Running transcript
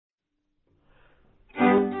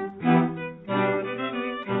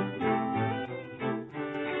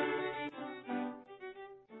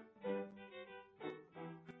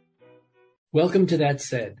Welcome to That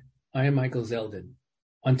Said. I am Michael Zeldin.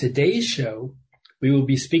 On today's show, we will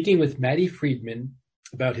be speaking with Matti Friedman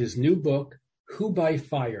about his new book, Who by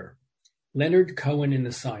Fire? Leonard Cohen in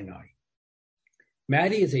the Sinai.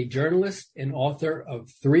 Matti is a journalist and author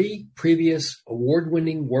of 3 previous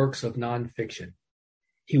award-winning works of nonfiction.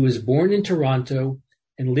 He was born in Toronto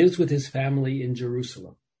and lives with his family in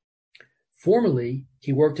Jerusalem. Formerly,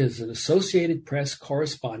 he worked as an Associated Press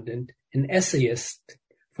correspondent and essayist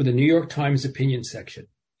for the New York Times opinion section.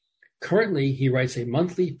 Currently, he writes a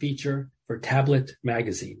monthly feature for Tablet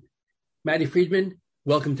magazine. Matti Friedman,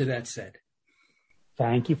 welcome to That Said.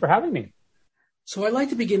 Thank you for having me. So I'd like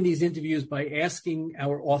to begin these interviews by asking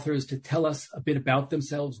our authors to tell us a bit about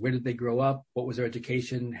themselves. Where did they grow up? What was their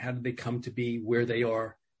education? How did they come to be where they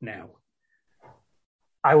are now?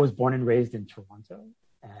 I was born and raised in Toronto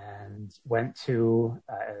and went to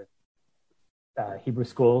Hebrew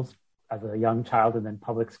schools as a young child and then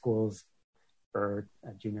public schools for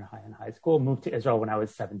junior high and high school. Moved to Israel when I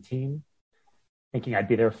was 17, thinking I'd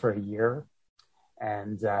be there for a year,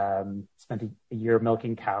 and spent a year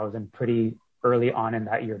milking cows, and pretty early on in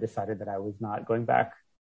that year decided that I was not going back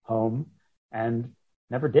home, and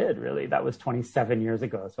never did, really. That was 27 years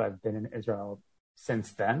ago. So I've been in Israel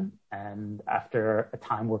since then. And after a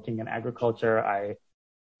time working in agriculture, I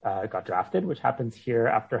got drafted, which happens here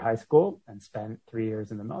after high school, and spent 3 years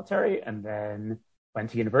in the military, and then went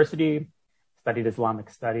to university, studied Islamic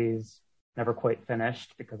studies, never quite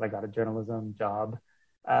finished because I got a journalism job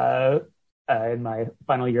in my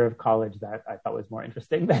final year of college that I thought was more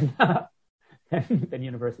interesting than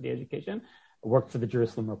university education. I worked for the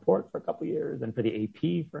Jerusalem Report for a couple of years and for the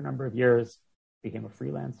AP for a number of years, became a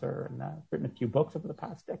freelancer, and written a few books over the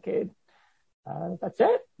past decade. That's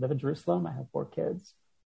it. Live in Jerusalem. I have 4 kids.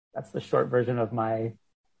 That's the short version of my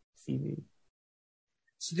CV.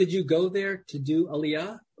 So did you go there to do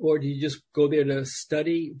Aliyah, or did you just go there to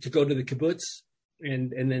study, to go to the kibbutz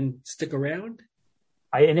and then stick around?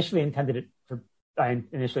 I initially intended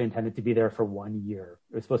to be there for 1 year.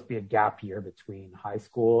 It was supposed to be a gap year between high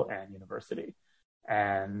school and university,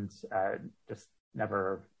 and just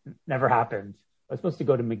never happened. I was supposed to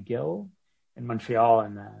go to McGill in Montreal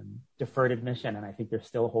and deferred admission, and I think they're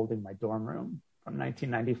still holding my dorm room from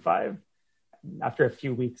 1995. After a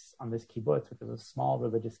few weeks on this kibbutz, which was a small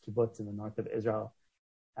religious kibbutz in the north of Israel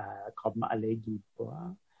called Ma'ale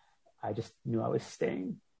Gilboa, I just knew I was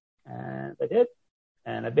staying, and I did,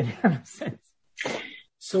 and I've been here ever since.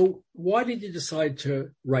 So why did you decide to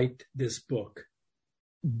write this book?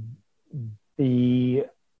 The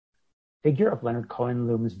figure of Leonard Cohen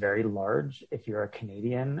looms very large if you're a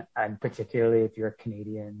Canadian, and particularly if you're a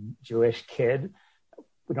Canadian Jewish kid.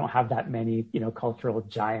 We don't have that many, cultural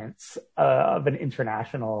giants of an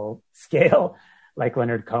international scale like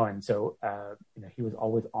Leonard Cohen. So, he was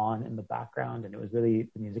always on in the background, and it was really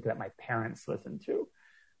the music that my parents listened to.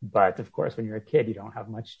 But of course, when you're a kid, you don't have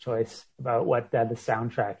much choice about what the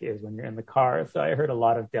soundtrack is when you're in the car. So I heard a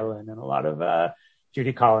lot of Dylan and a lot of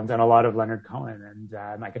Judy Collins and a lot of Leonard Cohen,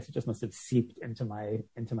 and I guess it just must have seeped into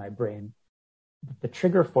my brain. The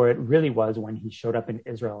trigger for it really was when he showed up in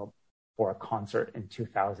Israel for a concert in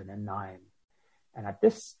 2009. And at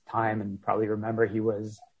this time, and you probably remember, he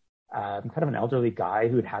was kind of an elderly guy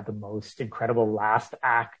who'd had the most incredible last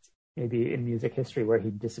act maybe in music history, where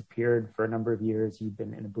he disappeared for a number of years. He'd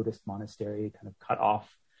been in a Buddhist monastery, kind of cut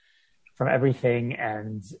off from everything,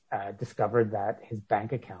 and discovered that his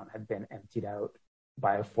bank account had been emptied out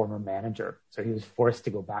by a former manager. So he was forced to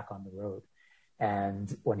go back on the road.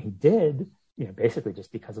 And when he did, basically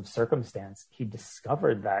just because of circumstance, he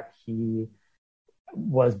discovered that he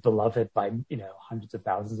was beloved by, hundreds of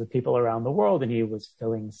thousands of people around the world, and he was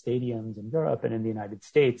filling stadiums in Europe and in the United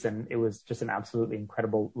States. And it was just an absolutely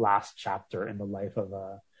incredible last chapter in the life of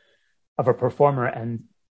a performer. And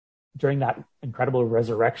during that incredible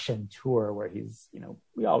resurrection tour where he's,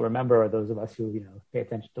 we all remember, or those of us who, pay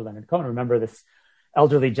attention to Leonard Cohen, remember this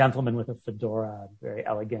elderly gentleman with a fedora, very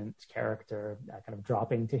elegant character, kind of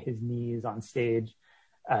dropping to his knees on stage,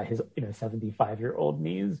 his 75-year-old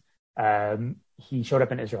knees. He showed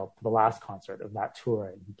up in Israel for the last concert of that tour,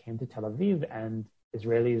 and he came to Tel Aviv, and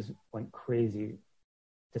Israelis went crazy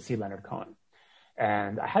to see Leonard Cohen.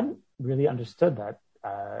 And I hadn't really understood that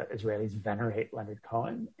Israelis venerate Leonard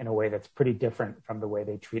Cohen in a way that's pretty different from the way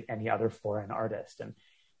they treat any other foreign artist. And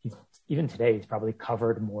even today, he's probably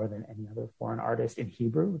covered more than any other foreign artist in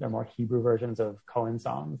Hebrew. There are more Hebrew versions of Cohen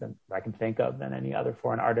songs that I can think of than any other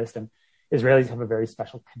foreign artist. And Israelis have a very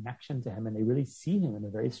special connection to him, and they really see him in a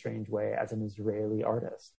very strange way as an Israeli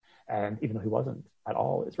artist. And even though he wasn't at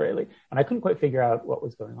all Israeli, and I couldn't quite figure out what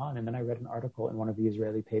was going on. And then I read an article in one of the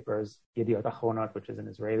Israeli papers, Yediot Ahronot, which is an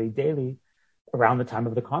Israeli daily, around the time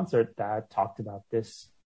of the concert that talked about this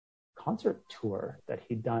concert tour that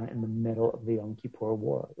he'd done in the middle of the Yom Kippur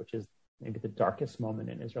War, which is maybe the darkest moment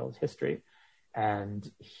in Israel's history. And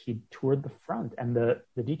he toured the front, and the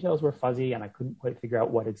details were fuzzy, and I couldn't quite figure out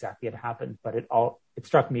what exactly had happened. But it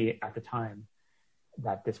struck me at the time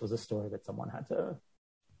that this was a story that someone had to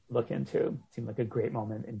look into. It seemed like a great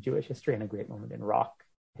moment in Jewish history and a great moment in rock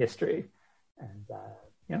history. And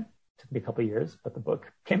it took me a couple of years, but the book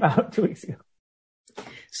came out 2 weeks ago.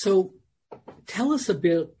 So tell us a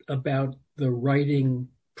bit about the writing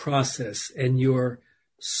process and your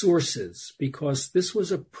sources, because this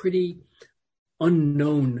was a pretty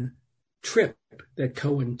unknown trip that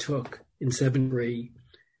Cohen took in 1973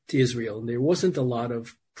 to Israel. And there wasn't a lot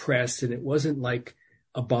of press, and it wasn't like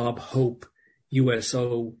a Bob Hope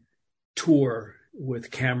USO tour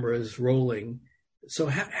with cameras rolling.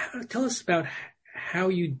 So tell us about how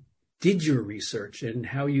you did your research and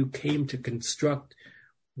how you came to construct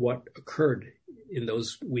what occurred in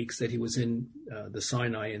those weeks that he was in the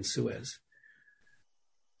Sinai and Suez.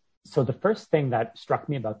 So the first thing that struck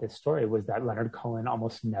me about this story was that Leonard Cohen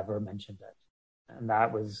almost never mentioned it. And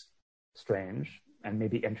that was strange and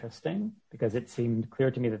maybe interesting, because it seemed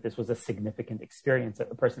clear to me that this was a significant experience,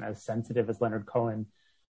 that a person as sensitive as Leonard Cohen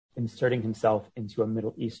inserting himself into a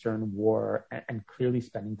Middle Eastern war and clearly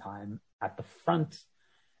spending time at the front,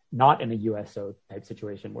 not in a USO type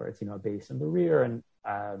situation where it's, a base in the rear and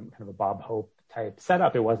kind of a Bob Hope type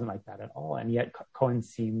setup. It wasn't like that at all. And yet Cohen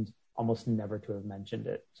seemed almost never to have mentioned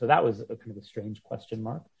it. So that was a kind of a strange question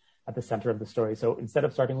mark at the center of the story. So instead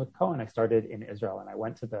of starting with Cohen, I started in Israel, and I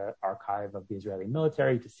went to the archive of the Israeli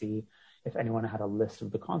military to see if anyone had a list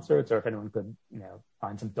of the concerts or if anyone could,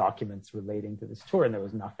 find some documents relating to this tour. And there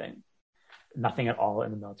was nothing at all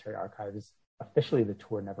in the military archives. Officially, the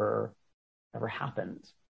tour never happened.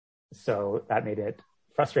 So that made it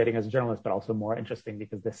frustrating as a journalist, but also more interesting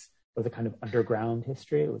because this was a kind of underground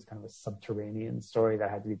history. It was kind of a subterranean story that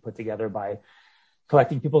had to be put together by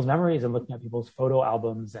collecting people's memories and looking at people's photo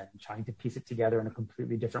albums and trying to piece it together in a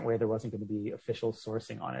completely different way. There wasn't going to be official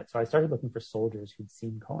sourcing on it. So I started looking for soldiers who'd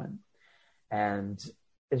seen Cohen. And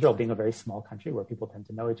Israel being a very small country where people tend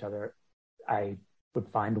to know each other, I would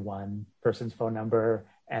find one person's phone number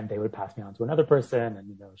and they would pass me on to another person.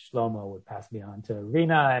 And, Shlomo would pass me on to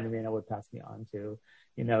Rina, and Rina would pass me on to,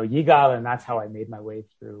 Yigal. And that's how I made my way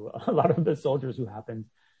through a lot of the soldiers who happened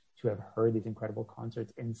to have heard these incredible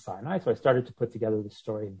concerts in Sinai. So I started to put together the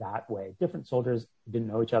story that way. Different soldiers didn't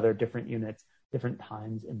know each other, different units, different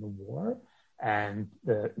times in the war. And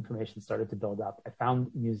the information started to build up. I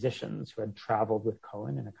found musicians who had traveled with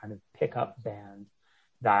Cohen in a kind of pickup band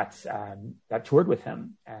that toured with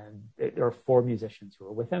him. And there were 4 musicians who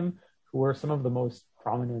were with him, who were some of the most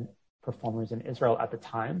prominent performers in Israel at the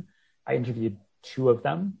time. I interviewed 2 of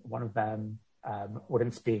them. One of them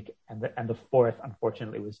wouldn't speak, and the 4th,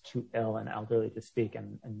 unfortunately, was too ill and elderly to speak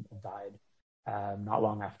and died not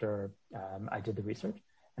long after I did the research.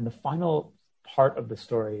 And the final part of the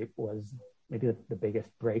story was maybe the biggest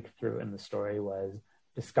breakthrough in the story, was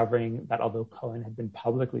discovering that although Cohen had been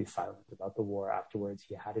publicly silent about the war afterwards,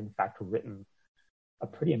 he had in fact written a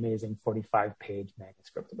pretty amazing 45-page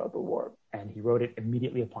manuscript about the war. And he wrote it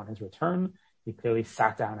immediately upon his return. He clearly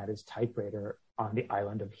sat down at his typewriter on the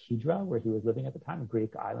island of Hydra, where he was living at the time, a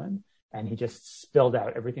Greek island, and he just spilled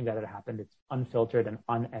out everything that had happened. It's unfiltered and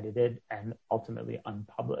unedited and ultimately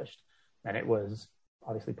unpublished. And it was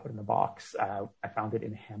obviously put in a box. I found it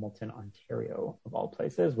in Hamilton, Ontario, of all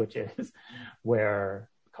places, which is where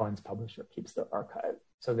Cohen's publisher keeps the archive.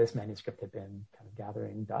 So this manuscript had been kind of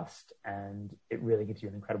gathering dust, and it really gives you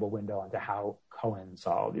an incredible window into how Cohen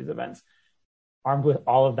saw all these events. Armed with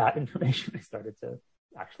all of that information, I started to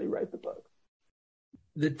actually write the book.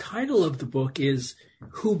 The title of the book is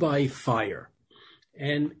Who by Fire?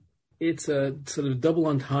 And it's a sort of double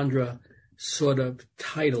entendre sort of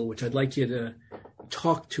title, which I'd like you to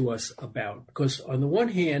talk to us about. Because on the one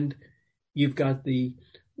hand, you've got the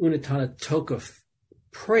Unetanneh Tokef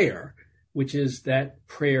prayer, which is that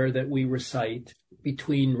prayer that we recite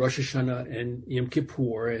between Rosh Hashanah and Yom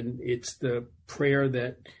Kippur. And it's the prayer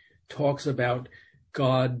that talks about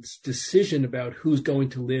God's decision about who's going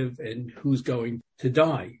to live and who's going to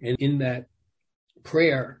die. And in that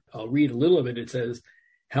prayer, I'll read a little of it. It says,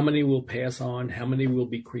 how many will pass on? How many will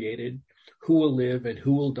be created? Who will live and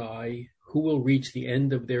who will die? Who will reach the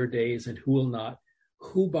end of their days and who will not?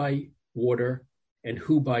 Who by water and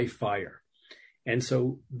who by fire? And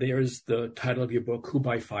so there's the title of your book, Who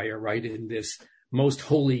by Fire, right in this most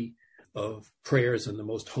holy of prayers and the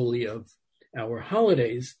most holy of our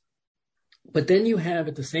holidays. But then you have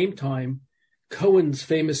at the same time Cohen's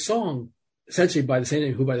famous song, essentially by the same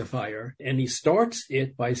name, Who by the Fire. And he starts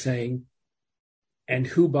it by saying, and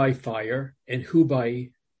who by fire, and who by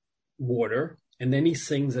water. And then he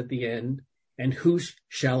sings at the end, and who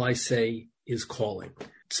shall I say is calling?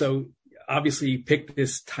 So obviously he picked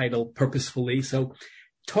this title purposefully. So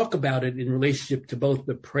talk about it in relationship to both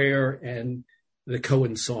the prayer and the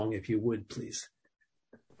Cohen song, if you would, please.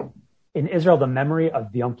 In Israel, the memory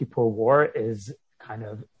of the Yom Kippur War is kind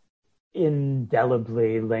of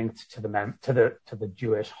indelibly linked to the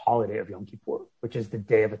Jewish holiday of Yom Kippur, which is the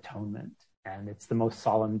Day of Atonement. And it's the most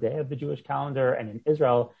solemn day of the Jewish calendar. And in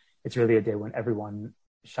Israel, it's really a day when everyone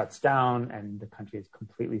shuts down and the country is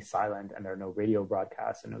completely silent, and there are no radio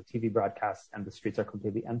broadcasts and no TV broadcasts, and the streets are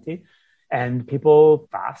completely empty. And people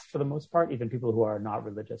fast for the most part, even people who are not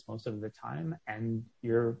religious most of the time. And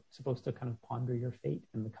you're supposed to kind of ponder your fate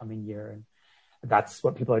in the coming year. And that's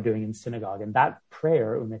what people are doing in synagogue. And that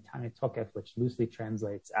prayer, Umetane Tokef, which loosely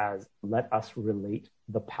translates as "let us relate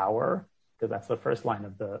the power," because that's the first line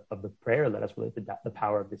of the prayer, "let us relate the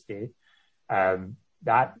power of this day."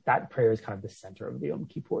 That prayer is kind of the center of the Yom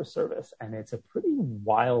Kippur service. And it's a pretty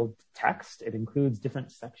wild text. It includes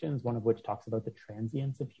different sections, one of which talks about the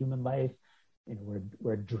transience of human life.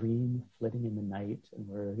 We're a dream flitting in the night, and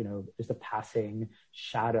we're, just a passing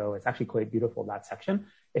shadow. It's actually quite beautiful, that section.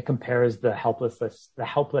 It compares the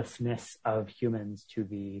helplessness of humans to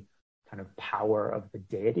the kind of power of the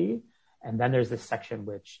deity. And then there's this section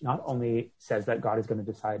which not only says that God is going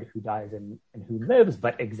to decide who dies and who lives,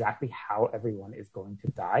 but exactly how everyone is going to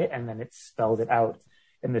die. And then it spells it out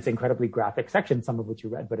in this incredibly graphic section, some of which you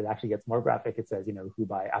read, but it actually gets more graphic. It says,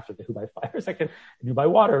 after the who by fire section, and who by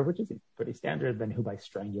water, which is pretty standard, then who by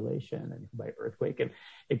strangulation, and who by earthquake, and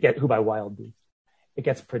who by wild beast. It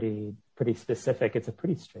gets pretty specific. It's a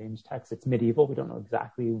pretty strange text. It's medieval. We don't know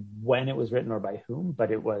exactly when it was written or by whom,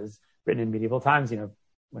 but it was written in medieval times,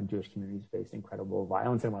 when Jewish communities faced incredible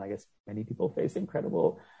violence, and when I guess many people face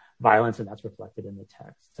incredible violence, and that's reflected in the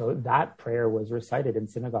text. So that prayer was recited in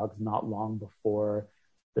synagogues not long before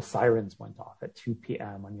the sirens went off at 2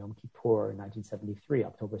 p.m. on Yom Kippur in 1973,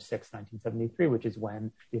 October 6, 1973, which is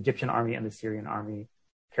when the Egyptian army and the Syrian army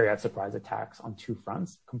carry out surprise attacks on two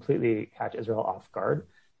fronts, completely catch Israel off guard,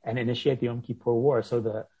 and initiate the Yom Kippur War. So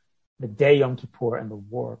the day Yom Kippur and the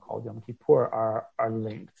war called Yom Kippur are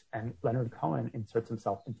linked. And Leonard Cohen inserts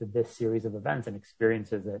himself into this series of events and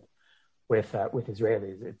experiences it with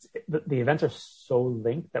Israelis. The events are so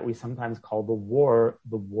linked that we sometimes call the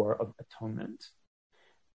war of atonement,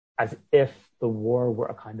 as if the war were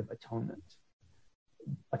a kind of atonement.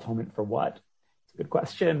 Atonement for what? It's a good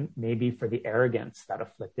question. Maybe for the arrogance that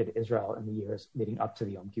afflicted Israel in the years leading up to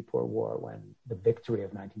the Yom Kippur War, when the victory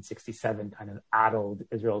of 1967 kind of addled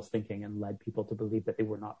Israel's thinking and led people to believe that they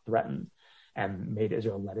were not threatened, and made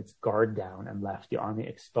Israel let its guard down and left the army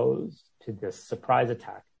exposed to this surprise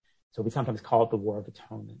attack. So we sometimes call it the War of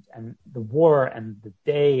Atonement. And the war and the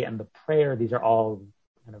day and the prayer, these are all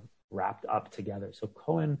kind of wrapped up together. So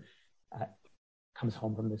Cohen comes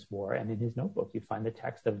home from this war, and in his notebook, you find the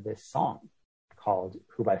text of this song called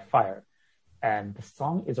Who by Fire. And the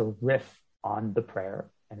song is a riff on the prayer,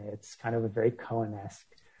 and it's kind of a very Cohen-esque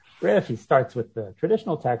riff. He starts with the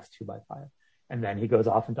traditional text, Who by Fire, and then he goes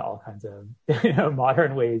off into all kinds of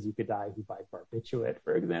modern ways you could die, who by barbiturate,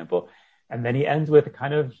 for example. And then he ends with a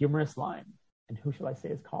kind of humorous line, and who shall I say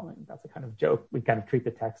is calling? That's a kind of joke. We kind of treat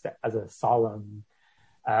the text as a solemn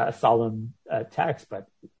text, but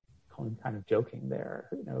Cohen kind of joking there,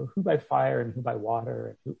 who by fire and who by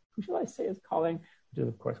water, and who shall I say is calling, which is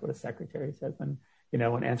of course what a secretary says when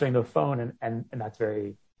answering the phone, and that's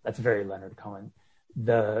very Leonard Cohen.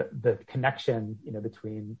 The connection,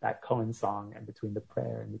 between that Cohen song and between the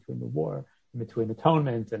prayer and between the war and between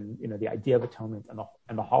atonement and, the idea of atonement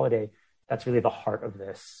and the holiday, that's really the heart of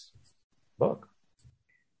this book.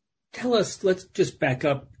 Tell us, let's just back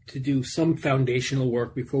up to do some foundational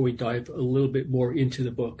work before we dive a little bit more into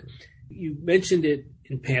the book. You mentioned it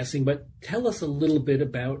in passing, but tell us a little bit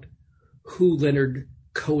about who Leonard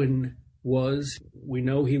Cohen was. We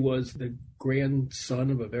know he was the grandson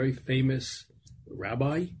of a very famous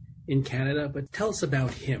rabbi in Canada, but tell us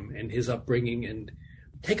about him and his upbringing, and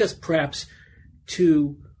take us perhaps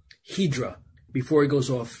to Hydra before he goes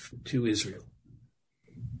off to Israel.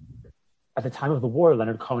 At the time of the war,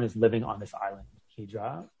 Leonard Cohen is living on this island,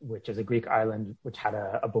 Hydra, which is a Greek island which had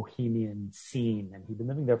a bohemian scene, and he'd been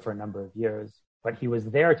living there for a number of years. But he was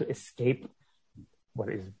there to escape what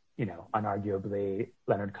is, unarguably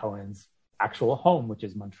Leonard Cohen's actual home, which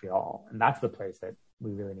is Montreal. And that's the place that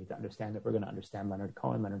we really need to understand if we're going to understand Leonard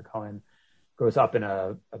Cohen. Leonard Cohen grows up in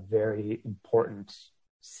a very important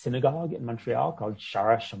synagogue in Montreal called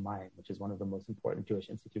Shara Shamayim, which is one of the most important Jewish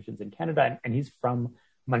institutions in Canada. And he's from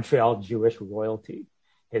Montreal Jewish royalty.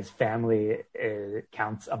 His family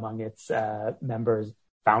counts among its members,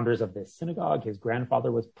 founders of this synagogue. His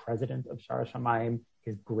grandfather was president of Shara Shamayim.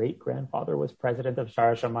 His great-grandfather was president of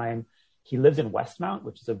Shara Shamayim. He lives in Westmount,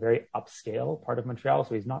 which is a very upscale part of Montreal.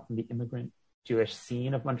 So he's not from the immigrant Jewish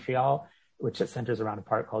scene of Montreal, which centers around a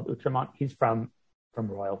part called Outremont. He's from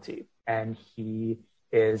royalty, and he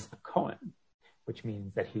is a Cohen, which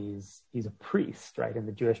means that he's a priest, right? In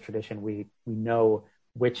the Jewish tradition, we know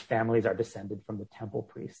which families are descended from the temple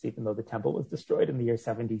priests, even though the temple was destroyed in the year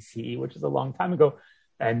 70 CE, which is a long time ago.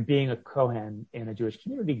 And being a Cohen in a Jewish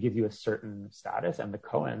community gives you a certain status, and the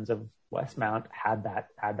Cohens of Westmount had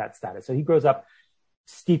that status. So he grows up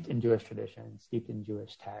steeped in Jewish tradition, steeped in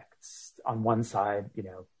Jewish texts. On one side,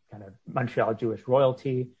 kind of Montreal Jewish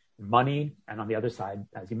royalty, money, and on the other side,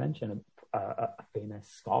 as you mentioned, a famous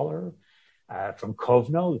scholar from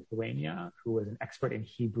Kovno, Lithuania, who was an expert in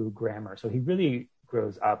Hebrew grammar. So he really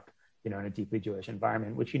grows up, in a deeply Jewish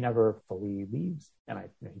environment, which he never fully leaves, and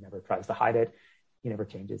he never tries to hide it. He never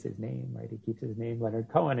changes his name, right? He keeps his name Leonard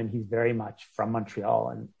Cohen, and he's very much from Montreal.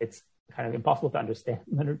 And it's kind of impossible to understand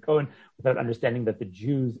Leonard Cohen without understanding that the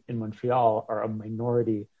Jews in Montreal are a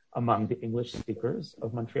minority among the English speakers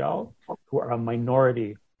of Montreal, who are a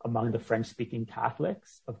minority among the French-speaking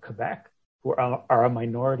Catholics of Quebec, who are a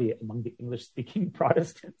minority among the English-speaking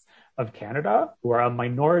Protestants of Canada, who are a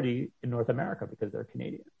minority in North America because they're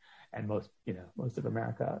Canadian. And most of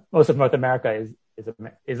North America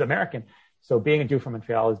is American. So being a Jew from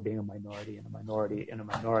Montreal is being a minority and a minority and a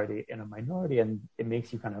minority and a minority. And it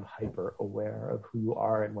makes you kind of hyper aware of who you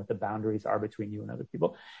are and what the boundaries are between you and other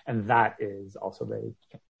people. And that is also very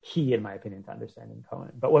key, in my opinion, to understanding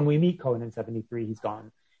Cohen. But when we meet Cohen in 73, he's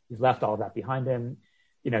gone. He's left all of that behind him.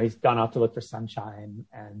 He's gone out to look for sunshine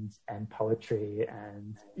and poetry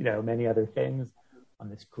and, many other things on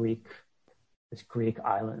this Greek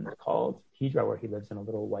island called Hydra, where he lives in a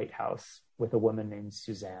little white house with a woman named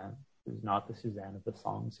Suzanne, who's not the Suzanne of the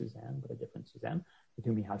song Suzanne, but a different Suzanne, with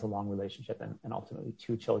whom he has a long relationship and ultimately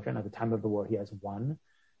 2 children. At the time of the war, he has 1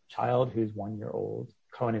 child who's 1 year old.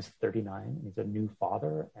 Cohen is 39, and he's a new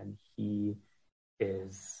father, and he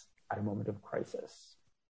is at a moment of crisis.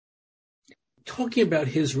 Talking about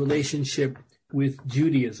his relationship with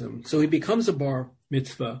Judaism, so he becomes a bar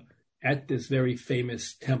mitzvah at this very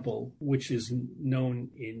famous temple, which is known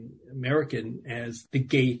in American as the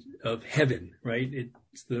Gate of Heaven, right?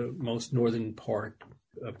 It's the most northern part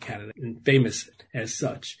of Canada and famous as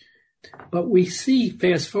such. But we see,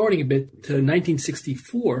 fast forwarding a bit to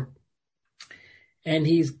 1964, and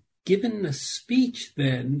he's given a speech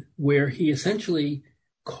then where he essentially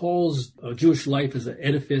calls Jewish life as an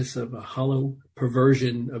edifice of a hollow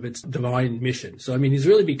perversion of its divine mission. So, he's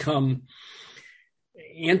really become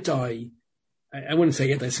I wouldn't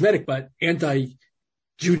say anti-Semitic, but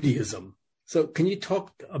anti-Judaism. So can you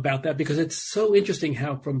talk about that? Because it's so interesting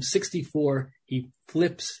how from 64, he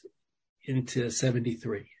flips into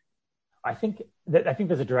 73. I think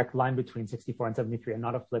there's a direct line between 64 and 73 and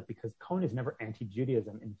not a flip, because Cohen is never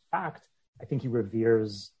anti-Judaism. In fact, I think he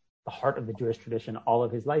reveres the heart of the Jewish tradition all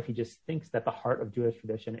of his life. He just thinks that the heart of Jewish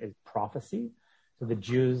tradition is prophecy. So the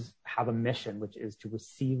Jews have a mission, which is to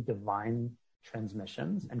receive divine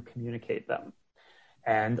transmissions and communicate them.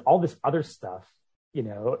 And all this other stuff,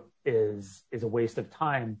 is a waste of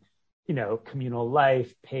time. Communal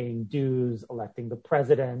life, paying dues, electing the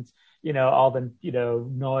president, all the,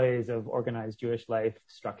 noise of organized Jewish life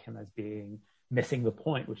struck him as being missing the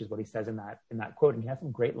point, which is what he says in that quote. And he has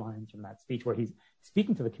some great lines from that speech where he's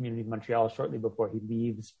speaking to the community of Montreal shortly before he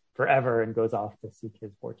leaves forever and goes off to seek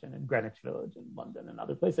his fortune in Greenwich Village and London and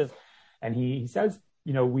other places. And he says,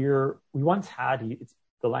 we once had,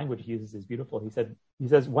 the language he uses is beautiful. He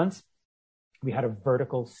says, once we had a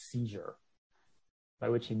vertical seizure, by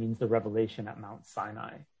which he means the revelation at Mount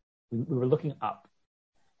Sinai. We were looking up,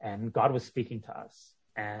 and God was speaking to us,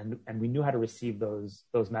 and we knew how to receive those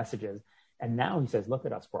messages. And now he says, look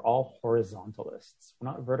at us, we're all horizontalists. We're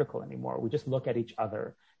not vertical anymore. We just look at each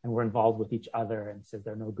other, and we're involved with each other. And he says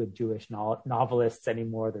there are no good Jewish novelists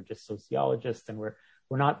anymore. They're just sociologists, and we're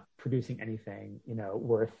not producing anything,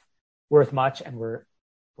 worth much. And we're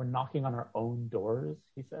knocking on our own doors,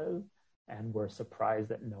 he says, and we're surprised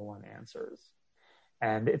that no one answers.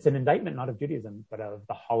 And it's an indictment not of Judaism, but of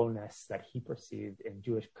the hollowness that he perceived in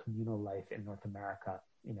Jewish communal life in North America,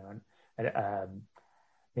 and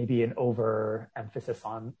maybe an overemphasis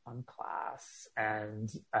on class and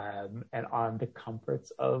on the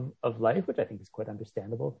comforts of life, which I think is quite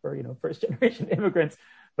understandable for first generation immigrants.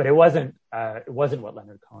 But it wasn't what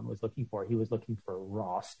Leonard Cohen was looking for. He was looking for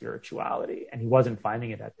raw spirituality, and he wasn't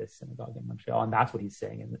finding it at this synagogue in Montreal. And that's what he's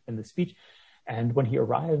saying in the speech. And when he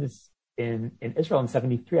arrives in Israel in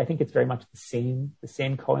 73, I think it's very much the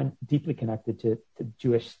same Cohen, deeply connected to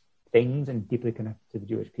Jewish things and deeply connected to the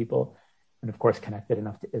Jewish people, and of course connected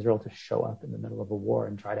enough to Israel to show up in the middle of a war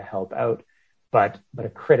and try to help out, but a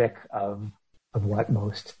critic of what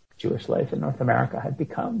most Jewish life in North America had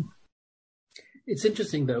become. It's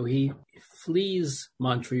interesting, though. He flees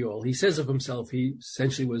Montreal. He says of himself he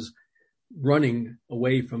essentially was running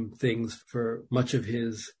away from things for much of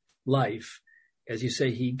his life. As you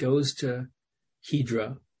say, he goes to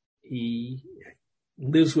Hydra. He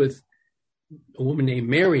lives with a woman named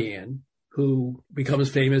Marianne, who becomes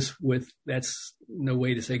famous with That's No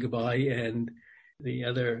Way to Say Goodbye and the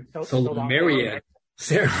other Marianne,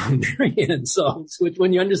 Sarah Marianne songs, which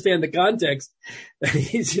when you understand the context, that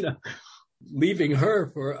he's, leaving her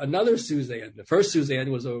for another Suzanne. The first Suzanne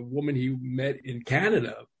was a woman he met in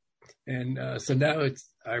Canada. And so now it's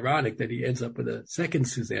ironic that he ends up with a second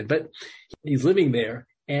Suzanne, but he's living there.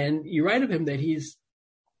 And you write of him that he's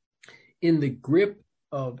in the grip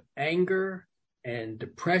of anger and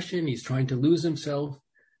depression. He's trying to lose himself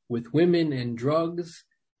with women and drugs.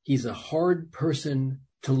 He's a hard person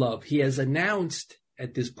to love. He has announced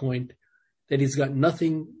at this point that he's got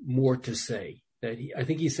nothing more to say. I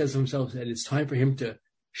think he says to himself that it's time for him to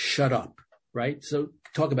shut up, right? So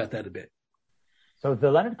talk about that a bit. So the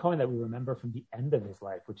Leonard Cohen that we remember from the end of his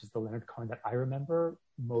life, which is the Leonard Cohen that I remember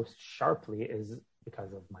most sharply, is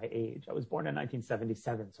because of my age. I was born in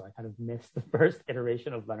 1977, so I kind of missed the first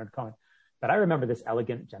iteration of Leonard Cohen. But I remember this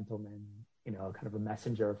elegant gentleman, kind of a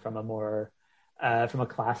messenger from from a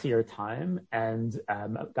classier time, and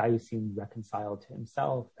a guy who seemed reconciled to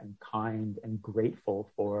himself and kind and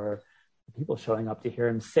grateful for the people showing up to hear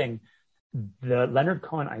him sing. The Leonard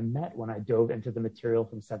Cohen I met when I dove into the material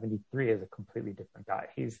from 73 is a completely different guy.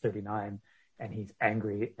 He's 39 and he's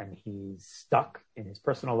angry and he's stuck in his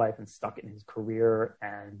personal life and stuck in his career.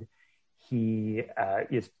 And he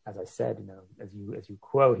is, as I said, as you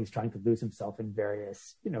quote, he's trying to lose himself in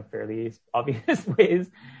various, fairly obvious ways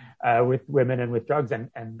with women and with drugs.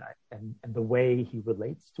 And the way he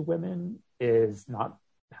relates to women is not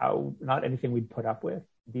anything we'd put up with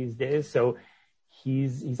these days. So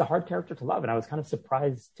he's a hard character to love. And I was kind of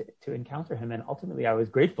surprised to encounter him. And ultimately I was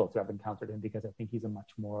grateful to have encountered him because I think he's a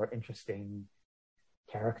much more interesting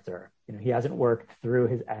character. He hasn't worked through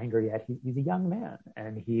his anger yet. He's a young man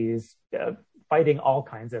and he's fighting all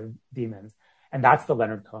kinds of demons. And that's the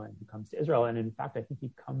Leonard Cohen who comes to Israel. And in fact, I think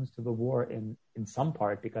he comes to the war in some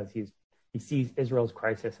part because he sees Israel's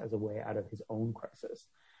crisis as a way out of his own crisis.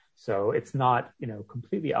 So it's not,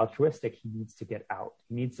 completely altruistic. He needs to get out.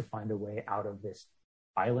 He needs to find a way out of this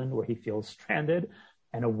island where he feels stranded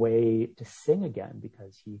and a way to sing again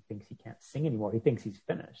because he thinks he can't sing anymore. He thinks he's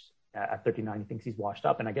finished. At 39, he thinks he's washed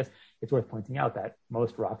up. And I guess it's worth pointing out that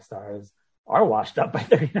most rock stars are washed up by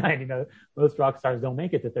 39. Most rock stars don't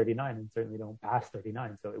make it to 39 and certainly don't pass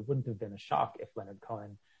 39. So it wouldn't have been a shock if Leonard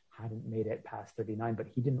Cohen hadn't made it past 39, but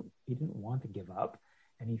he didn't want to give up.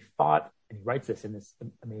 And he fought, and he writes this in this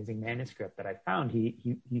amazing manuscript that I found.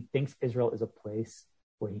 He thinks Israel is a place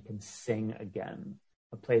where he can sing again,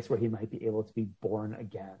 a place where he might be able to be born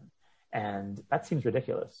again. And that seems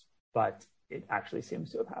ridiculous, but it actually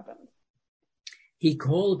seems to have happened. He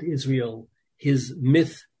called Israel his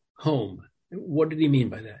myth home. What did he mean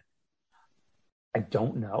by that? I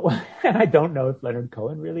don't know. And I don't know if Leonard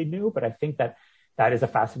Cohen really knew, but I think that is a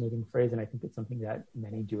fascinating phrase. And I think it's something that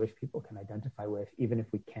many Jewish people can identify with, even if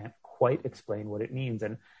we can't quite explain what it means.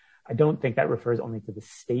 And I don't think that refers only to the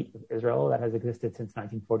state of Israel that has existed since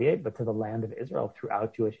 1948, but to the land of Israel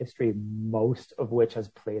throughout Jewish history, most of which has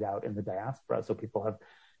played out in the diaspora. So people have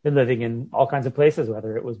been living in all kinds of places,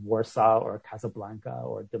 whether it was Warsaw or Casablanca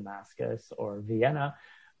or Damascus or Vienna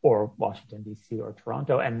or Washington, D.C. or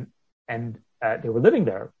Toronto. And they were living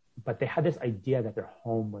there, but they had this idea that their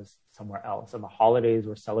home was somewhere else. And the holidays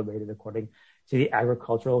were celebrated according to the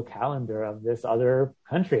agricultural calendar of this other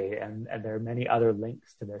country. And there are many other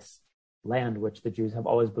links to this land, which the Jews have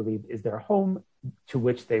always believed is their home, to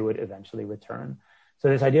which they would eventually return. So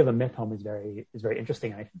this idea of a myth home is very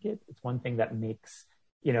interesting. And I think it's one thing that makes,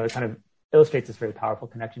 it kind of illustrates this very powerful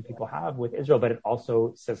connection people have with Israel, but it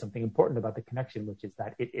also says something important about the connection, which is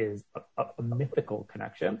that it is a mythical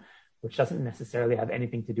connection, which doesn't necessarily have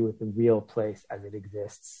anything to do with the real place as it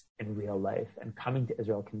exists in real life. And coming to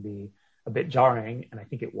Israel can be a bit jarring, and I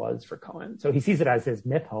think it was for Cohen. So he sees it as his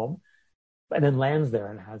myth home, and then lands there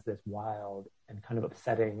and has this wild and kind of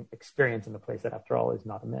upsetting experience in a place that, after all, is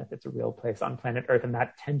not a myth. It's a real place on planet Earth. And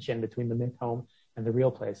that tension between the myth home And the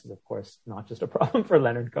real place is, of course, not just a problem for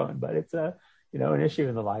Leonard Cohen, but it's an issue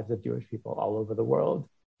in the lives of Jewish people all over the world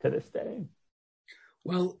to this day.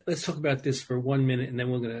 Well, let's talk about this for 1 minute, and then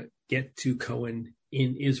we're going to get to Cohen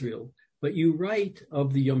in Israel. But you write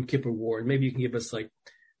of the Yom Kippur War, and maybe you can give us like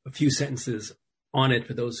a few sentences on it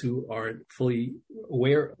for those who aren't fully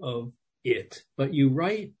aware of it. But you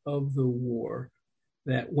write of the war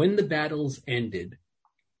that when the battles ended,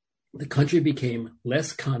 the country became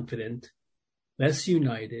less confident, less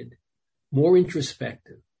united, more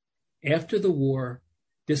introspective. After the war,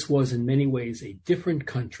 this was in many ways a different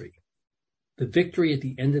country. The victory at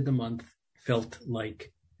the end of the month felt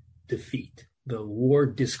like defeat. The war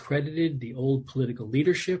discredited the old political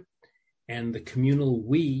leadership and the communal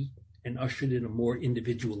we and ushered in a more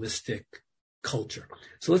individualistic culture.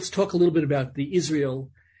 So let's talk a little bit about the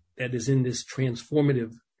Israel that is in this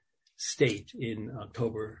transformative state in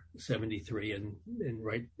October 73 and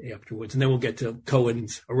right afterwards. And then we'll get to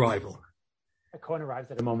Cohen's arrival. Cohen arrives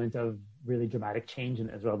at a moment of really dramatic change in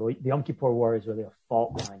Israel. The Yom Kippur War is really a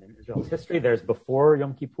fault line in Israel's history. There's before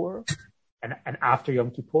Yom Kippur and after Yom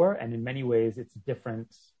Kippur, and in many ways it's a different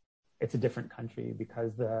country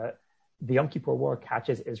because the Yom Kippur War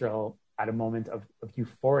catches Israel at a moment of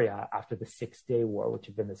euphoria after the 6-day war, which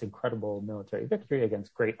had been this incredible military victory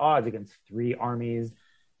against great odds, against three armies,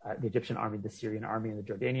 the Egyptian army, the Syrian army, and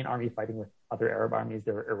the Jordanian army fighting with other Arab armies.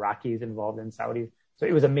 There were Iraqis involved and Saudis. So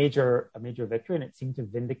it was a major victory, and it seemed to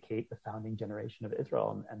vindicate the founding generation of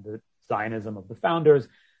Israel and the Zionism of the founders,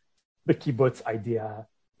 the kibbutz idea.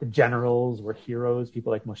 The generals were heroes.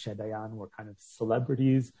 People like Moshe Dayan were kind of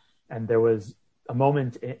celebrities. And there was a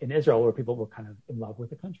moment in Israel where people were kind of in love with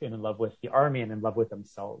the country and in love with the army and in love with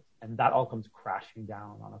themselves. And that all comes crashing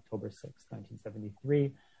down on October 6th,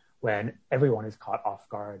 1973, when everyone is caught off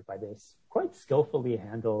guard by this quite skillfully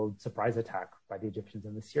handled surprise attack by the Egyptians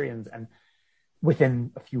and the Syrians. And within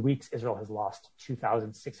a few weeks, Israel has lost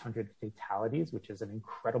 2,600 fatalities, which is an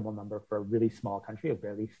incredible number for a really small country of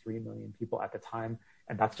barely 3 million people at the time.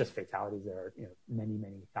 And that's just fatalities. There are many,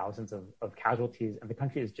 many thousands of casualties. And the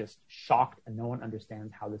country is just shocked, and no one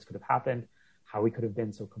understands how this could have happened, how we could have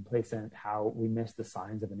been so complacent, how we missed the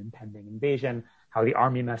signs of an impending invasion, how the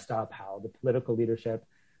army messed up, how the political leadership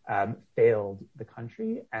failed the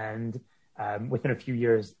country. And within a few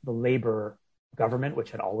years, the labor government,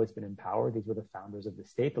 which had always been in power, these were the founders of the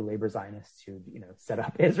state, the labor Zionists who set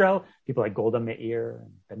up Israel, people like Golda Meir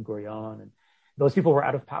and Ben Gurion, and those people were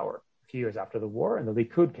out of power a few years after the war, and the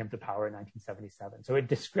Likud came to power in 1977. So it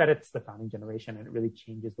discredits the founding generation, and it really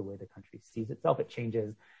changes the way the country sees itself. It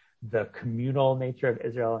changes the communal nature of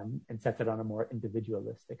Israel and sets it on a more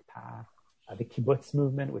individualistic path. The kibbutz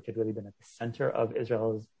movement, which had really been at the center of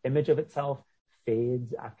Israel's image of itself,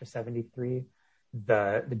 fades after 73.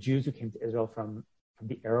 The Jews who came to Israel from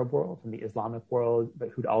the Arab world, from the Islamic world, but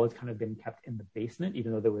who'd always kind of been kept in the basement,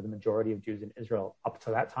 even though they were the majority of Jews in Israel up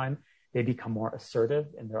to that time, they become more assertive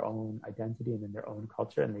in their own identity and in their own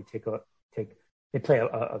culture, and they play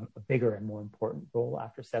a bigger and more important role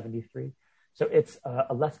after 73. So it's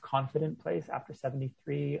a less confident place after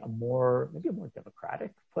 73, maybe a more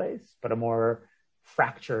democratic place, but a more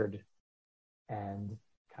fractured and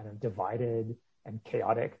kind of divided and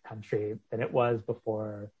chaotic country than it was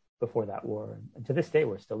before that war. And to this day,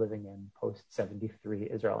 we're still living in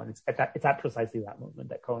post-73 Israel. And it's at precisely that moment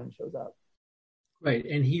that Cohen shows up. Right.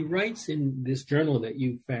 And he writes in this journal that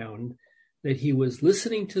you found that he was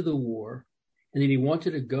listening to the war and that he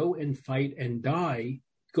wanted to go and fight and die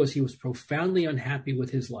because he was profoundly unhappy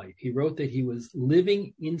with his life. He wrote that he was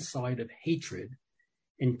living inside of hatred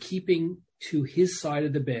and keeping to his side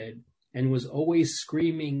of the bed and was always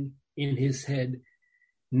screaming in his head,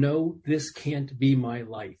 "No, this can't be my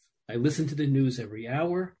life." I listened to the news every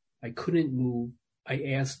hour. I couldn't move. I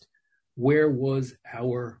asked, where was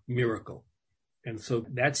our miracle? And so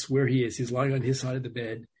that's where he is. He's lying on his side of the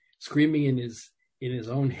bed, screaming in his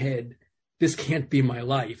own head, "This can't be my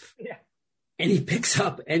life." Yeah. And he picks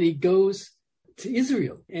up and he goes to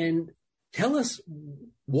Israel. And tell us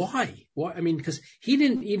why. Why? I mean, because he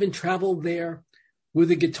didn't even travel there with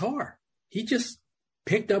a guitar. He just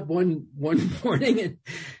picked up one morning and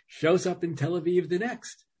shows up in Tel Aviv the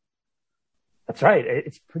next. That's right.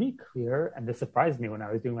 It's pretty clear, and this surprised me when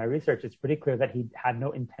I was doing my research, it's pretty clear that he had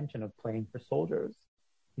no intention of playing for soldiers.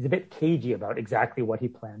 He's a bit cagey about exactly what he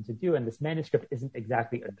planned to do, and this manuscript isn't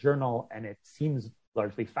exactly a journal, and it seems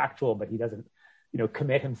largely factual, but he doesn't,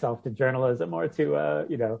 commit himself to journalism or to,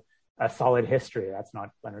 a solid history. That's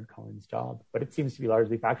not Leonard Cohen's job, but it seems to be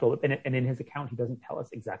largely factual. And in his account, he doesn't tell us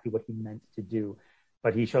exactly what he meant to do.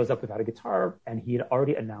 but he shows up without a guitar, and he had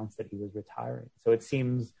already announced that he was retiring. So it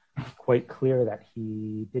seems quite clear that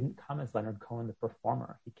he didn't come as Leonard Cohen, the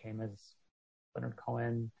performer. He came as Leonard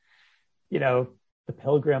Cohen, the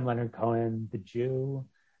pilgrim Leonard Cohen, the Jew,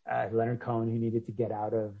 Leonard Cohen who needed to get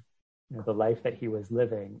out of the life that he was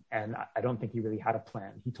living. And I don't think he really had a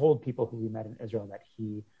plan. He told people who we met in Israel that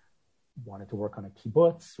he wanted to work on a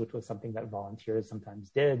kibbutz, which was something that volunteers sometimes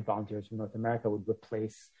did. Volunteers from North America would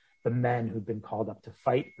replace the men who'd been called up to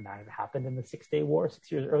fight, and that had happened in the 6-Day War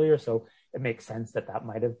 6 years earlier. So it makes sense that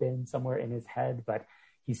might have been somewhere in his head. But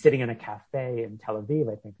he's sitting in a cafe in Tel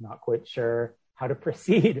Aviv, I think, not quite sure how to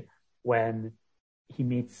proceed when he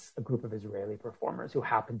meets a group of Israeli performers who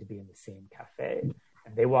happen to be in the same cafe.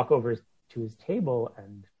 And they walk over to his table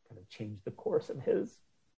and kind of change the course of his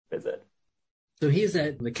visit. So he's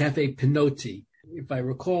at the Cafe Pinotti. If I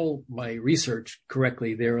recall my research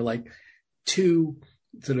correctly, there are like two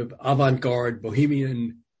sort of avant-garde,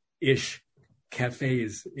 bohemian-ish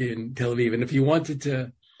cafes in Tel Aviv. And if you wanted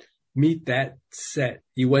to meet that set,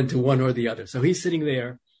 you went to one or the other. So he's sitting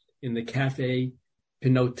there in the Cafe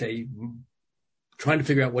Pinotti, trying to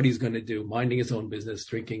figure out what he's going to do, minding his own business,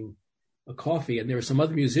 drinking a coffee. And there are some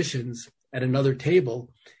other musicians at another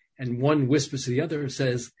table, and one whispers to the other,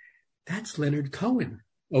 says, "That's Leonard Cohen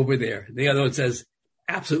over there." The other one says,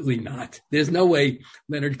 "Absolutely not. There's no way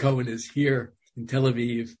Leonard Cohen is here in Tel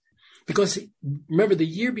Aviv." Because remember, the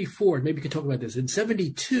year before, maybe we could talk about this, in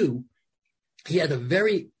 1972, he had a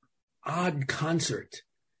very odd concert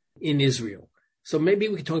in Israel. So maybe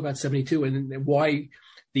we could talk about 1972 and why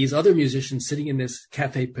these other musicians sitting in this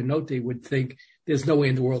Cafe Pinotti would think there's no way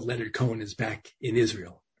in the world Leonard Cohen is back in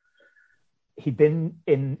Israel. He'd been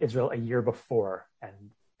in Israel a year before,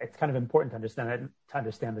 and it's kind of important to understand the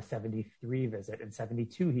 1973 visit. In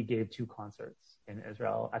 1972, he gave 2 concerts in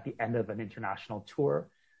Israel at the end of an international tour.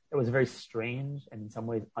 It was a very strange and in some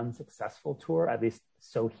ways unsuccessful tour, at least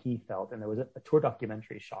so he felt. And there was a tour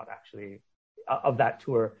documentary shot actually of that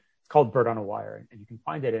tour. It's called Bird on a Wire, and you can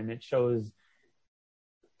find it. And it shows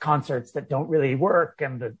concerts that don't really work,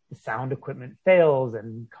 and the sound equipment fails,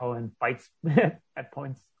 and Cohen fights at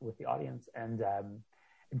points with the audience. And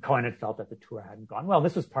Cohen had felt that the tour hadn't gone well.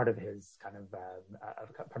 This was part of his kind of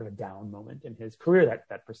part of a down moment in his career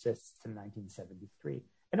that persists in 1973.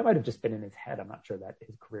 And it might have just been in his head. I'm not sure that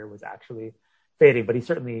his career was actually fading, but he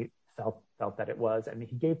certainly felt that it was. And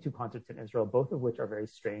he gave 2 concerts in Israel, both of which are very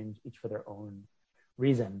strange, each for their own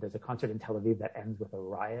reason. There's a concert in Tel Aviv that ends with a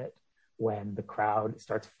riot when the crowd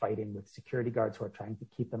starts fighting with security guards who are trying to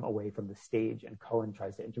keep them away from the stage, and Cohen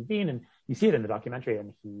tries to intervene. And you see it in the documentary,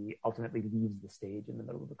 and he ultimately leaves the stage in the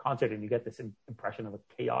middle of the concert, and you get this impression of a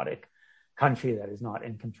chaotic country that is not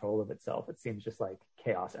in control of itself. It seems just like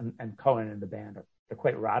chaos. And Cohen and the band they're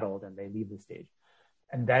quite rattled, and they leave the stage.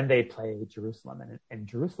 And then they play Jerusalem. And in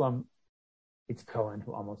Jerusalem, it's Cohen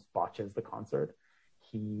who almost botches the concert.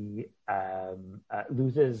 He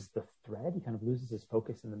loses the thread. He kind of loses his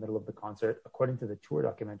focus in the middle of the concert. According to the tour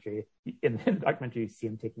documentary, in the documentary, you see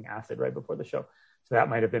him taking acid right before the show. So that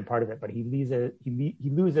might have been part of it. But he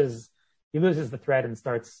loses the thread and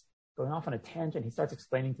starts going off on a tangent. He starts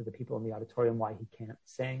explaining to the people in the auditorium why he can't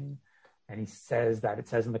sing. And he says that it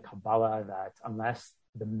says in the Kabbalah that unless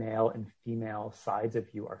the male and female sides of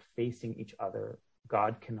you are facing each other,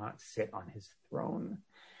 God cannot sit on his throne.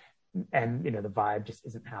 And, the vibe just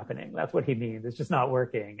isn't happening. That's what he means. It's just not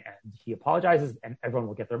working. And he apologizes, and everyone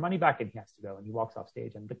will get their money back, and he has to go. And he walks off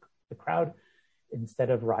stage, and the crowd, instead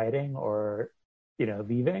of rioting or,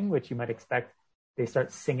 leaving, which you might expect, they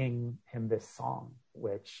start singing him this song,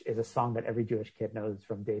 which is a song that every Jewish kid knows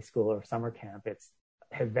from day school or summer camp. It's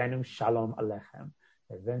Hevenu Shalom Alechem.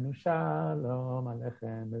 Hevenu Shalom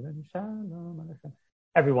Alechem. Hevenu Shalom Alechem.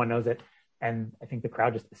 Everyone knows it. And I think the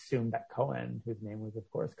crowd just assumed that Cohen, whose name was, of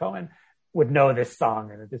course, Cohen, would know this song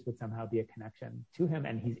and that this would somehow be a connection to him.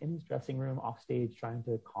 And he's in his dressing room off stage trying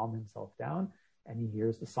to calm himself down. And he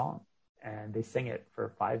hears the song. And they sing it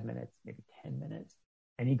for 5 minutes, maybe 10 minutes.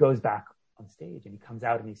 And he goes back on stage, and he comes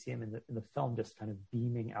out, and you see him in the film just kind of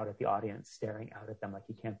beaming out at the audience, staring out at them like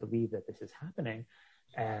he can't believe that this is happening.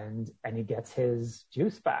 And he gets his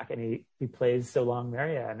juice back, and he plays So Long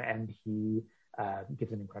Marianne, and he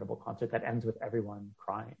gives an incredible concert that ends with everyone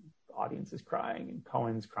crying. The audience is crying, and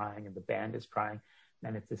Cohen's crying, and the band is crying.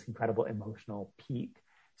 And it's this incredible emotional peak.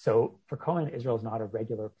 So for Cohen, Israel is not a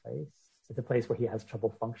regular place. It's a place where he has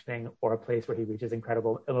trouble functioning, or a place where he reaches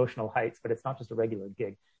incredible emotional heights, but it's not just a regular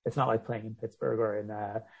gig. It's not like playing in Pittsburgh or in,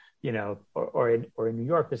 or in New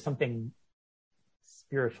York. There's something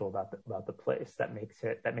spiritual about the place that makes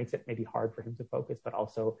it maybe hard for him to focus, but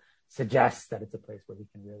also suggests that it's a place where he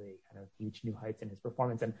can really kind of reach new heights in his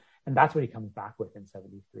performance. And that's what he comes back with in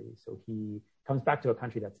 73. So he comes back to a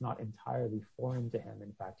country that's not entirely foreign to him.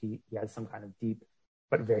 In fact, he has some kind of deep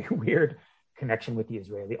but very weird connection with the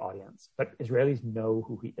Israeli audience. But Israelis know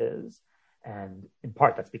who he is. And in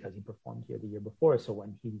part, that's because he performed here the year before. So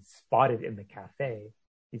when he's spotted in the cafe,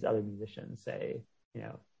 these other musicians say,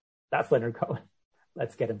 that's Leonard Cohen.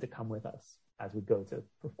 Let's get him to come with us as we go to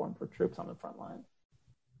perform for troops on the front line.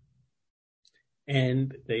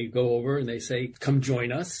 And they go over and they say, come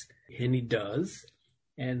join us. And he does.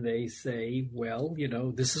 And they say, well,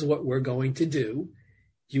 this is what we're going to do.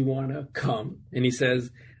 Do you want to come? And he says,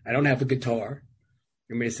 I don't have a guitar.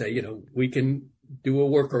 And they say, we can do a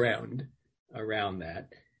workaround around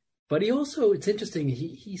that. But he also, it's interesting,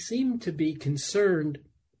 he seemed to be concerned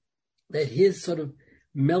that his sort of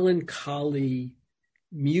melancholy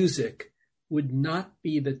music would not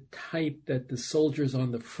be the type that the soldiers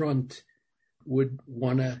on the front would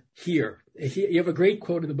want to hear. You have a great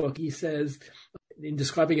quote in the book. He says, in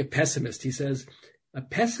describing a pessimist, he says, a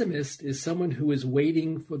pessimist is someone who is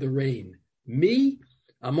waiting for the rain. Me,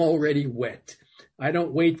 I'm already wet. I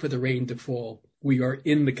don't wait for the rain to fall. We are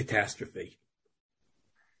in the catastrophe.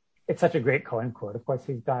 It's such a great Cohen quote. Of course,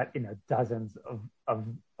 he's got, dozens of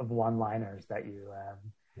one-liners that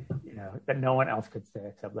that no one else could say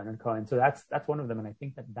except Leonard Cohen. So that's one of them. And I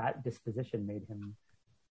think that disposition made him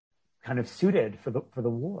kind of suited for the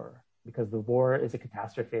war, because the war is a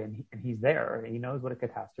catastrophe, and he's there. He knows what a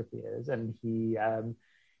catastrophe is, and he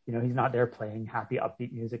he's not there playing happy,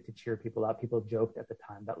 upbeat music to cheer people up. People joked at the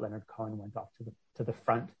time that Leonard Cohen went off to the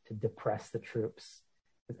front to depress the troops.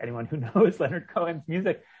 Because anyone who knows Leonard Cohen's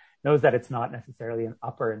music knows that it's not necessarily an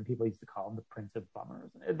upper, and people used to call him the Prince of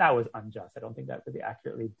Bummers. That was unjust. I don't think that really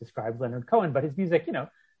accurately describes Leonard Cohen, but his music,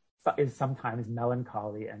 is sometimes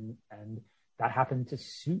melancholy, and that happened to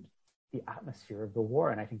suit the atmosphere of the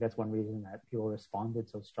war. And I think that's one reason that people responded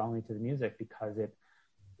so strongly to the music, because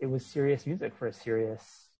it was serious music for a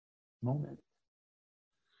serious moment.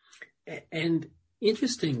 And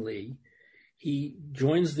interestingly, he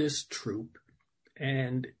joins this troupe,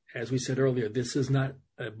 and as we said earlier, this is not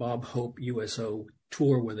a Bob Hope USO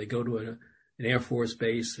tour where they go to an Air Force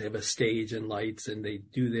base, they have a stage and lights, and they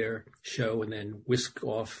do their show and then whisk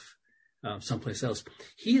off someplace else.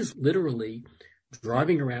 He is literally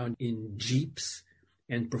driving around in jeeps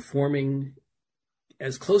and performing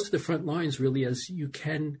as close to the front lines really as you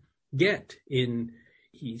can get.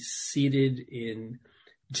 He's seated in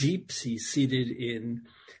jeeps, he's seated in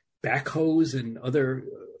backhoes and other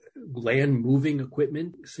land moving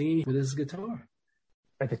equipment, singing with his guitar.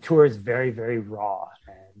 The tour is very, very raw,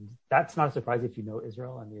 and that's not a surprise if you know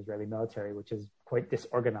Israel and the Israeli military, which is quite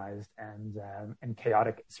disorganized and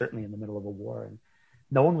chaotic, certainly in the middle of a war. And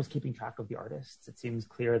no one was keeping track of the artists. It seems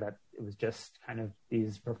clear that it was just kind of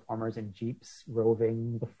these performers in jeeps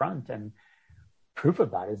roving the front. And proof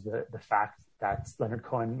of that is the fact that Leonard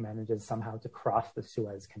Cohen manages somehow to cross the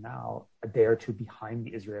Suez Canal a day or two behind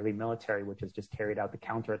the Israeli military, which has just carried out the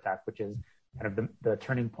counterattack, which is kind of the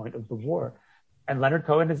turning point of the war. And Leonard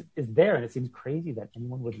Cohen is there, and it seems crazy that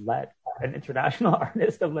anyone would let an international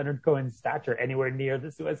artist of Leonard Cohen's stature anywhere near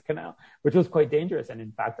the Suez Canal, which was quite dangerous. And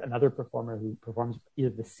in fact, another performer who performs either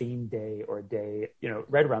the same day or a day,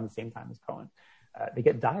 right around the same time as Cohen, they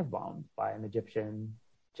get dive bombed by an Egyptian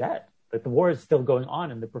jet. But the war is still going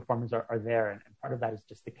on, and the performers are there. And part of that is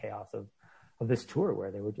just the chaos of this tour,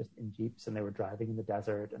 where they were just in jeeps and they were driving in the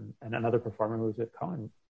desert. And another performer who was with Cohen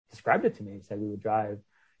described it to me. He said we would drive,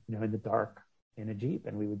 in the dark in a jeep,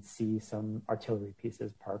 and we would see some artillery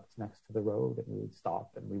pieces parked next to the road, and we would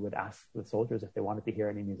stop and we would ask the soldiers if they wanted to hear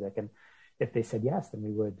any music, and if they said yes, then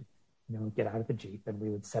we would get out of the jeep and we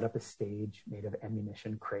would set up a stage made of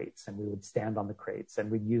ammunition crates, and we would stand on the crates, and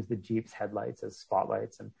we'd use the jeep's headlights as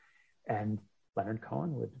spotlights, and Leonard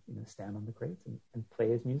Cohen would stand on the crates and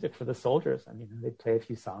play his music for the soldiers, and they'd play a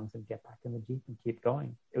few songs and get back in the jeep and keep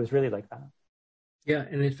going. It was really like that. Yeah,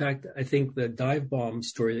 and in fact, I think the dive bomb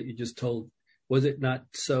story that you just told, was it not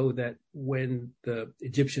so that when the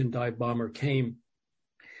Egyptian dive bomber came,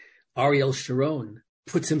 Ariel Sharon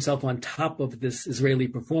puts himself on top of this Israeli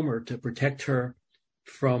performer to protect her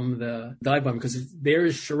from the dive bomb? Because there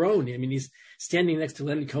is Sharon. I mean, he's standing next to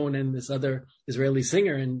Leonard Cohen and this other Israeli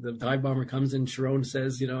singer, and the dive bomber comes and Sharon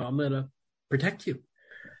says, I'm going to protect you.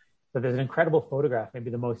 So there's an incredible photograph. Maybe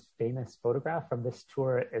the most famous photograph from this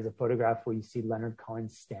tour is a photograph where you see Leonard Cohen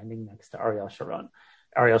standing next to Ariel Sharon.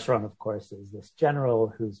 Ariel Sharon, of course, is this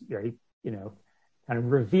general who's very, kind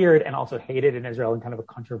of revered and also hated in Israel, and kind of a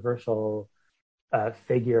controversial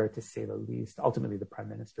figure, to say the least, ultimately the prime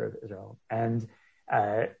minister of Israel. And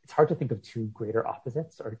it's hard to think of two greater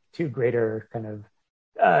opposites, or two greater kind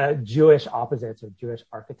of Jewish opposites or Jewish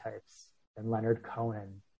archetypes than Leonard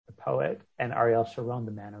Cohen, the poet, and Ariel Sharon,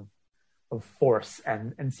 the man of force.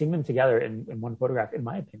 And seeing them together in one photograph, in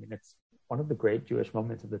my opinion, it's one of the great Jewish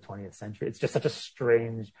moments of the 20th century. It's just such a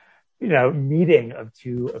strange, meeting of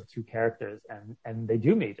two characters, and they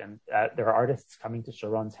do meet. And there are artists coming to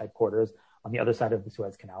Sharon's headquarters on the other side of the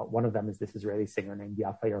Suez Canal. One of them is this Israeli singer named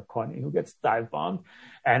Yafa Yarkoni, who gets dive bombed.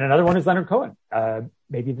 And another one is Leonard Cohen,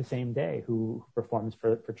 maybe the same day, who performs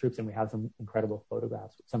for troops. And we have some incredible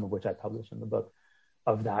photographs, some of which I published in the book,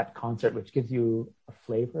 of that concert, which gives you a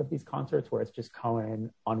flavor of these concerts where it's just Cohen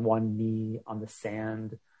on one knee on the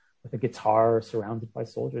sand with a guitar surrounded by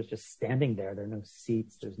soldiers, just standing there. There are no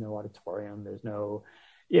seats. There's no auditorium. There's no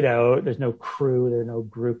crew, there are no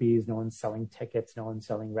groupies, no one's selling tickets, no one's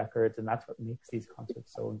selling records. And that's what makes these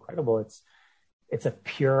concerts so incredible. It's a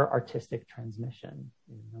pure artistic transmission.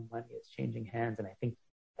 No money is changing hands. And I think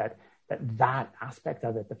that aspect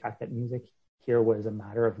of it, the fact that music here was a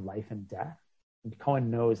matter of life and death. And Cohen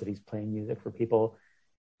knows that he's playing music for people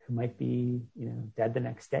who might be, dead the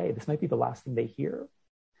next day. This might be the last thing they hear.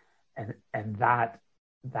 And that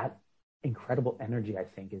incredible energy, I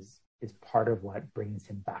think, is part of what brings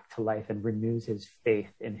him back to life and renews his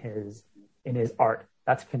faith in his art.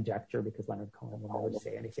 That's conjecture, because Leonard Cohen will never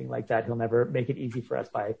say anything like that. He'll never make it easy for us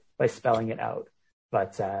by spelling it out.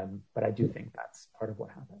 But I do think that's part of what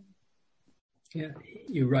happened. Yeah,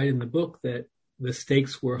 you write in the book that the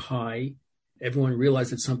stakes were high. Everyone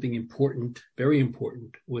realized that something important, very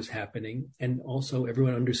important, was happening. And also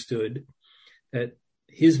everyone understood that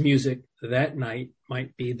his music that night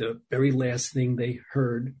might be the very last thing they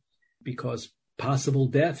heard, because possible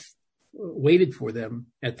death waited for them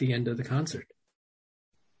at the end of the concert.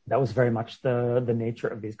 That was very much the nature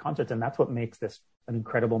of these concerts. And that's what makes this an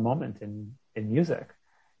incredible moment in music.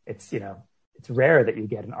 It's rare that you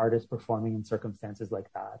get an artist performing in circumstances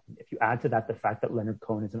like that. And if you add to that the fact that Leonard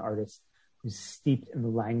Cohen is an artist who's steeped in the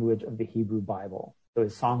language of the Hebrew Bible, so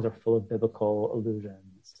his songs are full of biblical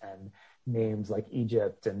allusions and names like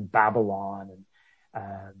Egypt and Babylon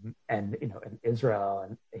and Israel,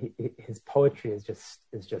 and his poetry is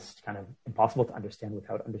just kind of impossible to understand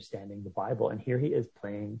without understanding the Bible. And here he is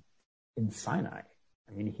playing in Sinai.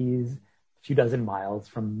 I mean, he's a few dozen miles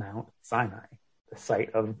from Mount Sinai, the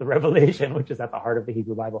site of the Revelation, which is at the heart of the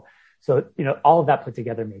Hebrew Bible. So, all of that put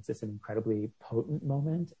together makes this an incredibly potent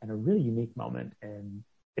moment and a really unique moment in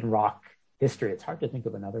rock history. It's hard to think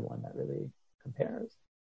of another one that really compares.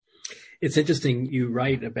 It's interesting, you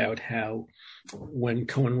write about how when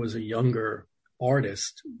Cohen was a younger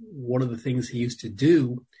artist, one of the things he used to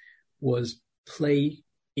do was play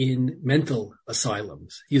in mental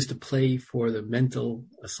asylums. He used to play for the mental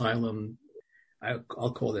asylum.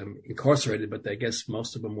 I'll call them incarcerated, but I guess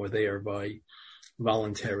most of them were there by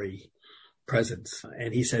voluntary presence.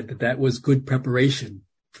 And he said that was good preparation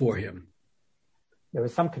for him. There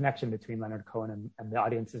was some connection between Leonard Cohen and the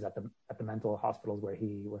audiences at the mental hospitals where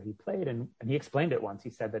he played, and he explained it once. He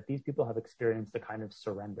said that these people have experienced a kind of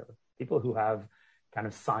surrender. People who have kind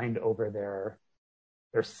of signed over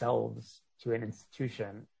their selves to an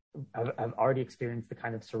institution have already experienced the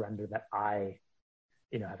kind of surrender that I,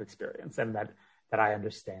 have experienced, and that I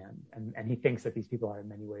understand. And he thinks that these people are in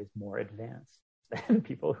many ways more advanced than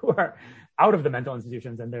people who are out of the mental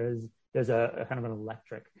institutions. And there's a kind of an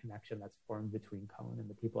electric connection that's formed between Cohen and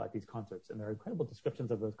the people at these concerts. And there are incredible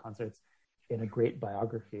descriptions of those concerts in a great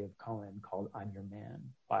biography of Cohen called I'm Your Man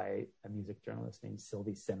by a music journalist named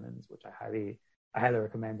Sylvie Simmons, which I highly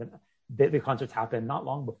recommend. And the concerts happened not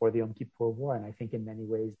long before the Yom Kippur War. And I think in many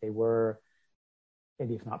ways they were,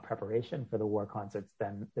 maybe if not preparation for the war concerts,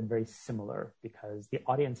 then very similar, because the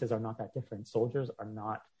audiences are not that different. Soldiers are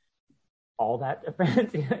not all that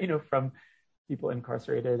different, from people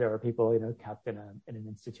incarcerated or people, kept in an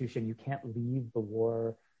institution. You can't leave the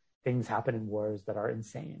war. Things happen in wars that are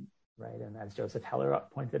insane, right? And as Joseph Heller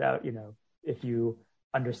pointed out, if you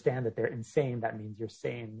understand that they're insane, that means you're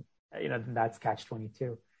sane. Then that's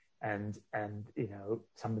catch-22. And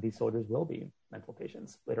some of these soldiers will be mental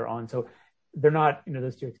patients later on. So they're not,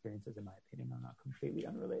 those two experiences, in my opinion, are not completely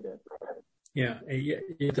unrelated. Yeah, you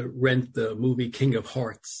have to rent the movie King of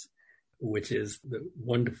Hearts, which is the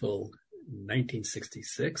wonderful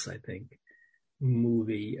 1966, I think,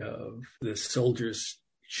 movie of the soldiers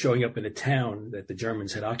showing up in a town that the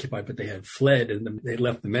Germans had occupied, but they had fled, and they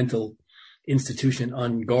left the mental institution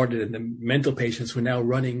unguarded, and the mental patients were now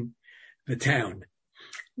running the town,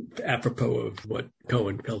 apropos of what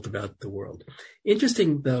Cohen felt about the world.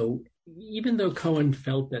 Interesting, though, even though Cohen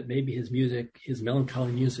felt that maybe his music, his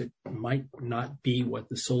melancholy music, might not be what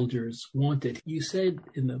the soldiers wanted, you said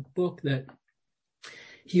in the book that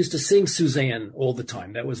he used to sing Suzanne all the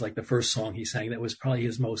time. That was like the first song he sang. That was probably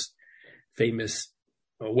his most famous,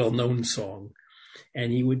 well-known song.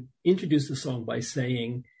 And he would introduce the song by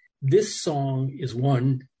saying, "This song is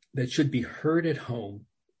one that should be heard at home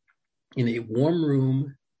in a warm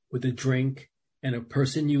room with a drink and a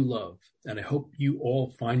person you love. And I hope you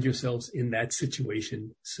all find yourselves in that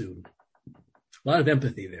situation soon." A lot of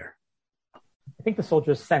empathy there. I think the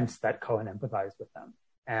soldiers sensed that Cohen empathized with them,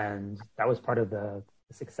 and that was part of the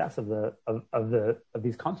success of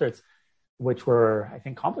these concerts, which were, I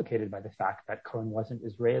think, complicated by the fact that Cohen wasn't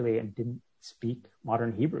Israeli and didn't speak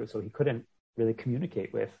modern Hebrew, so he couldn't really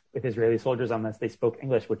communicate with Israeli soldiers unless they spoke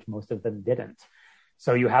English, which most of them didn't.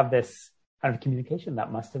 So you have this kind of communication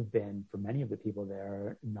that must have been, for many of the people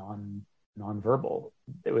there, nonverbal.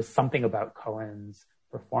 There was something about Cohen's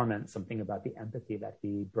performance, something about the empathy that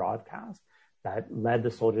he broadcast, that led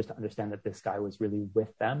the soldiers to understand that this guy was really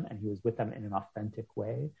with them, and he was with them in an authentic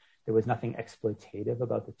way. There was nothing exploitative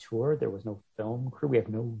about the tour. There was no film crew. We have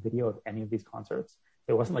no video of any of these concerts.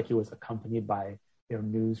 It wasn't like he was accompanied by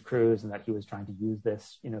news crews and that he was trying to use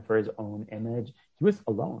this, for his own image. He was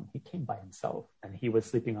alone. He came by himself, and he was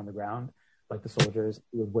sleeping on the ground like the soldiers.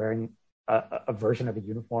 He was wearing a version of a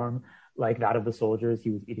uniform like that of the soldiers.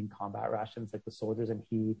 He was eating combat rations like the soldiers, and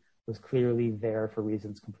he was clearly there for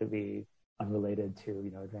reasons completely unrelated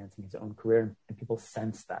to, advancing his own career. And people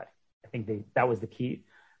sensed that. I think that was the key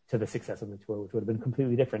to the success of the tour, which would have been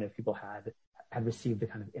completely different if people had received a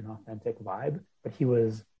kind of inauthentic vibe. But he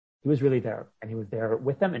was really there, and he was there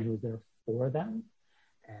with them, and he was there for them.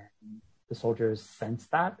 And the soldiers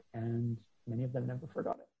sensed that, and many of them never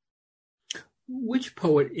forgot it. Which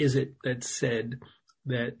poet is it that said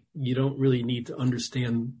that you don't really need to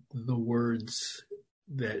understand the words,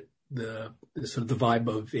 that the sort of the vibe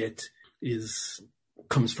of it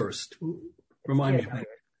comes first? Remind me.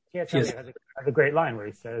 T.S. has a great line where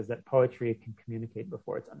he says that poetry can communicate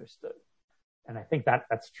before it's understood. And I think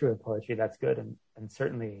that's true of poetry. That's good. And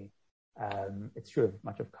certainly it's true of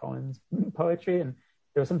much of Cohen's poetry. And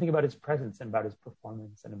there was something about his presence and about his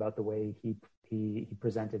performance and about the way he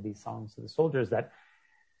presented these songs to the soldiers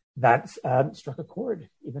that struck a chord,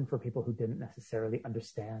 even for people who didn't necessarily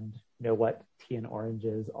understand, what tea and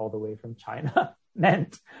oranges all the way from China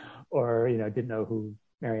meant, or, didn't know who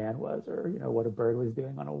Marianne was, or, what a bird was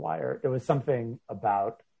doing on a wire. There was something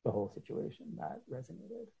about the whole situation that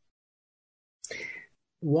resonated.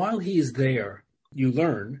 While he's there, you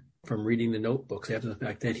learn from reading the notebooks after the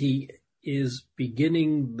fact that he is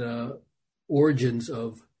beginning the origins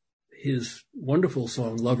of his wonderful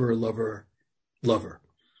song, Lover, Lover, Lover.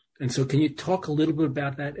 And so can you talk a little bit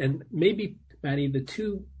about that? And maybe, Maddie, the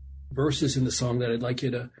two verses in the song that I'd like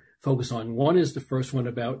you to focus on. One is the first one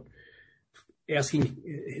about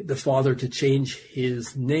asking the father to change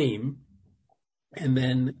his name. And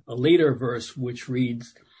then a later verse which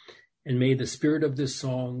reads, "And may the spirit of this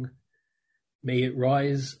song, may it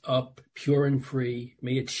rise up pure and free.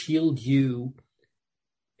 May it shield you,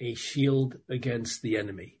 a shield against the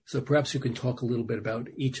enemy." So perhaps you can talk a little bit about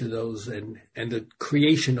each of those and the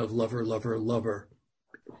creation of Lover, Lover, Lover.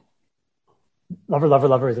 Lover, Lover,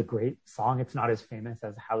 Lover is a great song. It's not as famous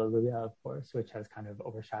as Hallelujah, of course, which has kind of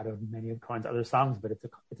overshadowed many of Cohen's other songs, but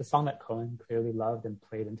it's a song that Cohen clearly loved and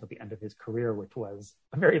played until the end of his career, which was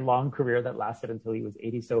a very long career that lasted until he was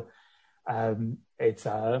 80. So it's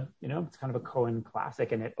it's kind of a Cohen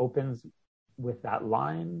classic, and it opens with that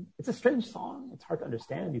line. It's a strange song. It's hard to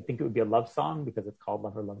understand. You'd think it would be a love song because it's called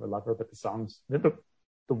Lover, Lover, Lover, but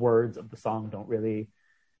the words of the song don't really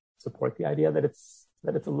support the idea that it's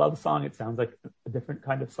a love song. It sounds like a different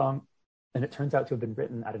kind of song, and it turns out to have been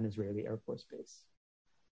written at an Israeli Air Force base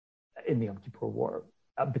in the Yom Kippur War,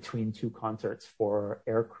 between two concerts for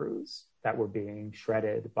air crews that were being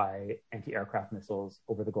shredded by anti-aircraft missiles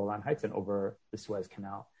over the Golan Heights and over the Suez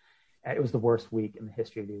Canal. It was the worst week in the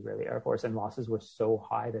history of the Israeli Air Force, and losses were so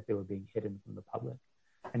high that they were being hidden from the public.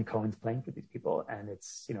 And Cohen's playing for these people, and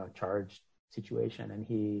it's a charged situation, and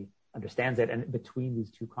he understands it. And between these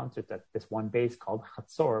two concerts at this one base called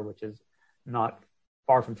Hatzor, which is not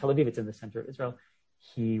far from Tel Aviv, it's in the center of Israel,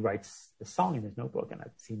 he writes the song in his notebook, and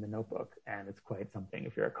I've seen the notebook, and it's quite something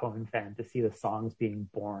if you're a Cohen fan to see the songs being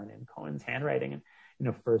born in Cohen's handwriting.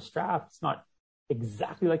 And first draft, it's not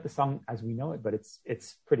exactly like the song as we know it, but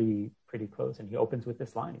it's pretty close. And he opens with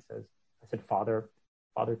this line. He says, "I said, Father,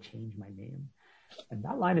 change my name." And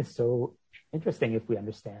that line is so interesting if we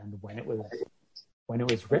understand when it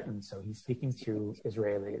was written. So he's speaking to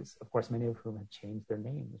Israelis, of course, many of whom had changed their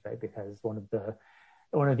names, right? Because one of the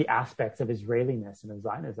one of the aspects of Israeliness and of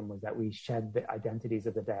Zionism was that we shed the identities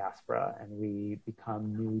of the diaspora and we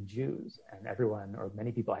become new Jews. And everyone, or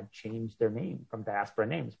many people, had changed their name from diaspora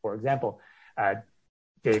names. For example,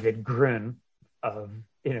 David Grun of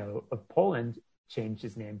Poland changed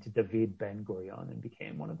his name to David Ben Gurion and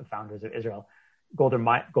became one of the founders of Israel. Golda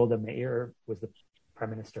Meir was the prime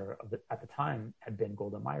minister at the time, had been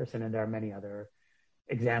Golda Meirson, and there are many other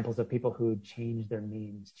examples of people who changed their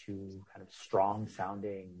names to kind of strong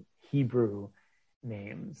sounding Hebrew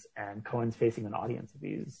names. And Cohen's facing an audience of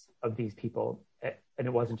these people. And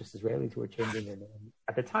it wasn't just Israelis who were changing their name.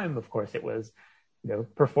 At the time, of course, it was,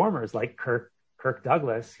 performers like Kirk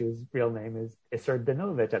Douglas, whose real name is Isser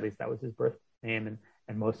Danilovich, at least that was his birth name.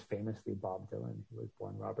 And most famously, Bob Dylan, who was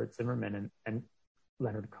born Robert Zimmerman, and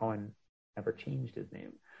Leonard Cohen never changed his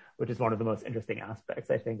name, which is one of the most interesting aspects,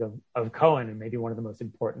 I think, of Cohen, and maybe one of the most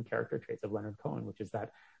important character traits of Leonard Cohen, which is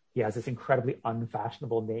that he has this incredibly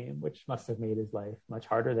unfashionable name, which must have made his life much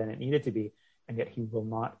harder than it needed to be, and yet he will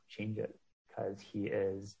not change it because he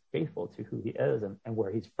is faithful to who he is and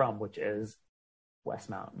where he's from, which is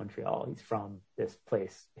Westmount, Montreal. He's from this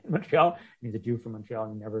place in Montreal, and he's a Jew from Montreal,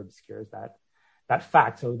 and he never obscures that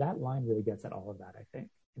fact. So that line really gets at all of that, I think.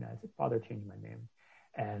 I said, Father, change my name.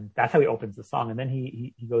 And that's how he opens the song. And then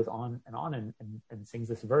he goes on and sings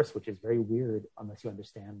this verse, which is very weird unless you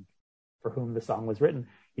understand for whom the song was written.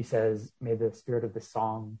 He says, may the spirit of the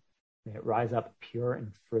song, may it rise up pure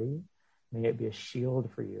and free. May it be a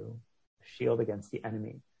shield for you, a shield against the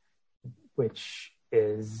enemy, which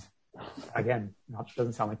is, again,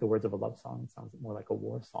 doesn't sound like the words of a love song. It sounds more like a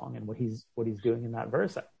war song. And what he's doing in that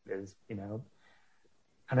verse is,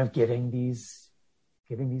 kind of giving these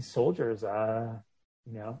soldiers,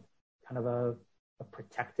 kind of a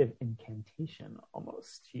protective incantation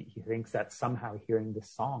almost. He thinks that somehow hearing this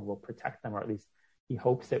song will protect them, or at least he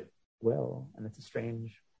hopes it will. And it's a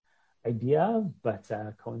strange idea, but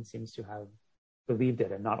Cohen seems to have believed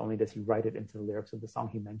it. And not only does he write it into the lyrics of the song,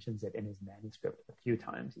 he mentions it in his manuscript a few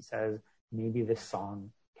times. He says, maybe this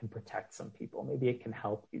song can protect some people. Maybe it can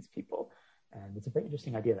help these people. And it's a very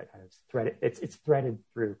interesting idea that kind of it's threaded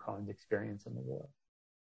through Cohen's experience in the war.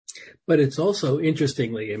 But it's also,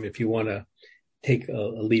 interestingly, if you want to take a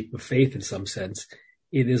leap of faith in some sense,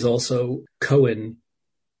 it is also Cohen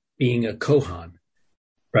being a Kohan,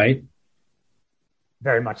 right?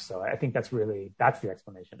 Very much so. I think that's the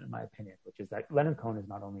explanation, in my opinion, which is that Leonard Cohen is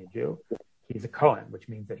not only a Jew, he's a Kohen, which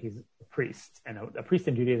means that he's a priest. And a priest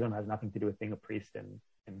in Judaism has nothing to do with being a priest in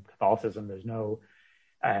Catholicism. There's no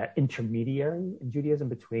intermediary in Judaism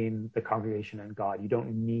between the congregation and God. You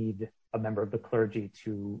don't need a member of the clergy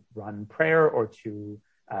to run prayer or to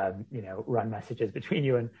run messages between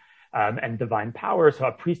you and divine power. So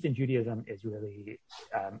a priest in Judaism is really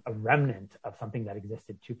a remnant of something that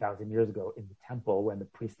existed 2,000 years ago in the temple, when the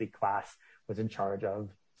priestly class was in charge of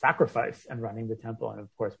sacrifice and running the temple. And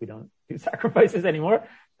of course, we don't do sacrifices anymore,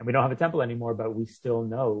 and we don't have a temple anymore, but we still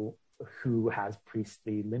know who has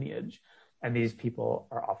priestly lineage. And these people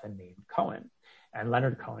are often named Cohen. And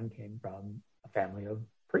Leonard Cohen came from a family of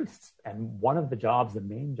priests. And one of the jobs, the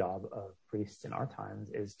main job of priests in our times,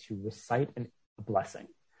 is to recite a blessing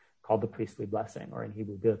called the priestly blessing, or in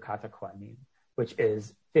Hebrew, Birkat HaKohanim, which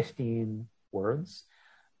is 15 words.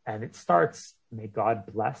 And it starts, may God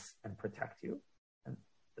bless and protect you. And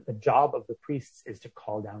the job of the priests is to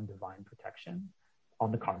call down divine protection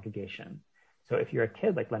on the congregation. So if you're a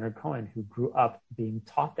kid like Leonard Cohen, who grew up being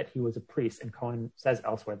taught that he was a priest, and Cohen says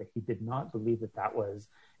elsewhere that he did not believe that was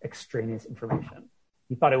extraneous information.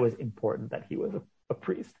 He thought it was important that he was a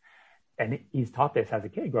priest. And he's taught this as a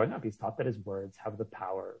kid growing up. He's taught that his words have the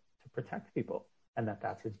power to protect people, and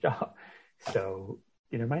that's his job. So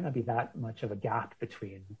there might not be that much of a gap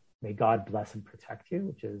between may God bless and protect you,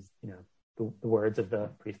 which is, the words of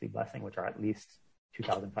the priestly blessing, which are at least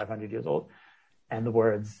 2,500 years old, and the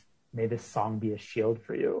words, may this song be a shield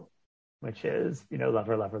for you, which is,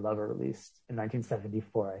 Lover, Lover, Lover, released in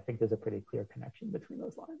 1974. I think there's a pretty clear connection between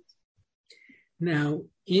those lines. Now,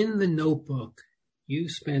 in the notebook, you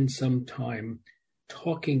spend some time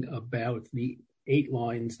talking about the 8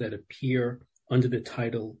 lines that appear under the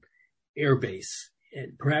title Airbase.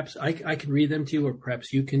 And perhaps I can read them to you, or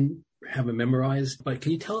perhaps you can have them memorized. But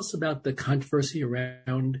can you tell us about the controversy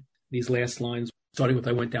around these last lines, starting with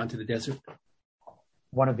I went down to the desert?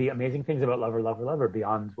 One of the amazing things about Lover, Lover, Lover,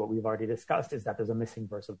 beyond what we've already discussed, is that there's a missing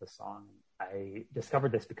verse of the song. I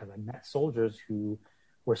discovered this because I met soldiers who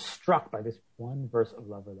were struck by this one verse of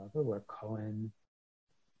Lover, Lover, where Cohen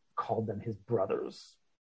called them his brothers.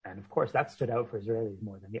 And of course, that stood out for Israelis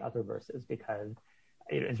more than the other verses, because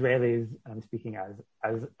Israelis, I'm speaking as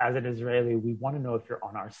an Israeli, we want to know if you're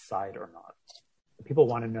on our side or not. The people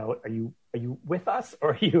want to know, are you with us,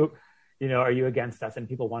 or are you against us? And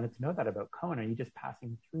people wanted to know that about Cohen. Are you just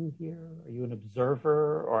passing through here? Are you an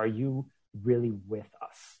observer, or are you really with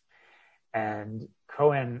us? And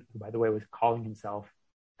Cohen, who, by the way, was calling himself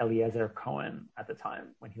Eliezer Cohen at the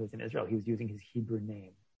time when he was in Israel, he was using his Hebrew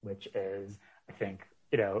name, which is, I think,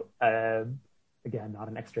 again, not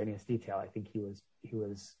an extraneous detail. I think he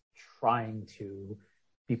was trying to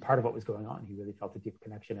be part of what was going on. He really felt a deep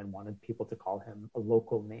connection and wanted people to call him a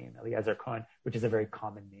local name, Eliezer Cohen, which is a very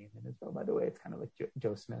common name in Israel, by the way. It's kind of like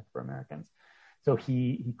Joe Smith for Americans. So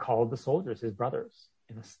he called the soldiers his brothers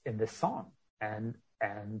in this song, and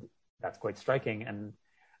that's quite striking. And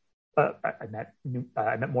I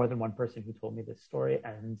met more than one person who told me this story,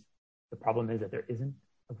 and the problem is that there isn't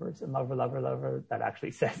a verse in Lover, Lover, Lover that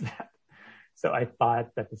actually says that. So I thought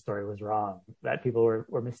that the story was wrong, that people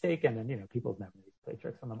were mistaken, and people's memories play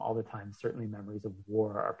tricks on them all the time. Certainly memories of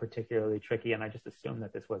war are particularly tricky, and I just assumed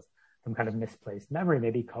that this was some kind of misplaced memory.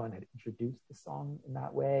 Maybe Cohen had introduced the song in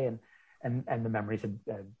that way, and the memories had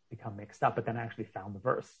become mixed up. But then I actually found the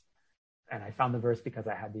verse, and I found the verse because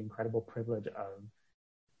I had the incredible privilege of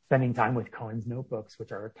spending time with Cohen's notebooks,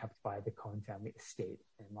 which are kept by the Cohen family estate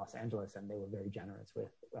in Los Angeles, and they were very generous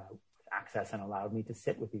with access and allowed me to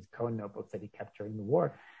sit with these Cohen notebooks that he kept during the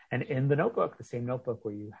war. And in the notebook, the same notebook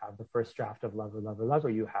where you have the first draft of Lover, Lover, Lover,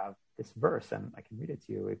 you have this verse, and I can read it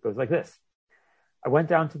to you. It goes like this: I went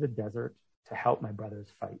down to the desert to help my brothers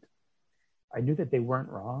fight. I knew that they weren't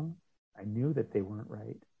wrong. I knew that they weren't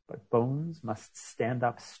right, but bones must stand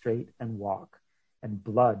up straight and walk, and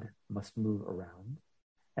blood must move around,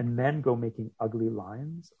 and men go making ugly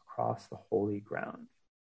lines across the holy ground.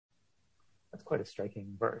 That's quite a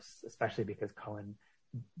striking verse, especially because Cohen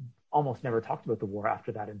almost never talked about the war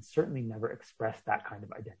after that, and certainly never expressed that kind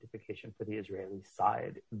of identification for the Israeli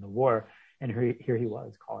side in the war. And here he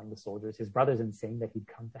was calling the soldiers his brothers and saying that he'd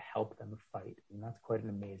come to help them fight. And that's quite an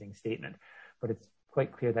amazing statement. But it's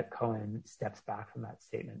quite clear that Cohen steps back from that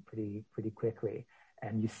statement pretty quickly.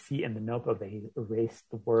 And you see in the notebook that he erased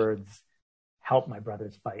the words, help my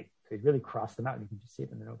brothers fight. So he really crossed them out. And you can just see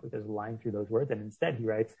it in the notebook. There's a line through those words. And instead he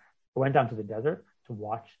writes, I went down to the desert to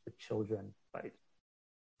watch the children fight.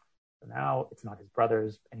 So now it's not his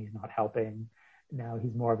brothers and he's not helping. Now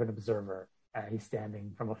he's more of an observer. He's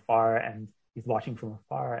standing from afar and he's watching from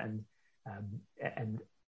afar. And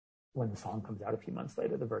when the song comes out a few months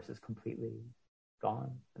later, the verse is completely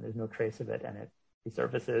gone and there's no trace of it. And it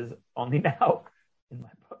resurfaces only now in my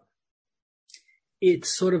book.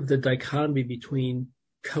 It's sort of the dichotomy between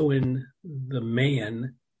Cohen, the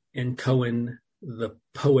man, and Cohen, the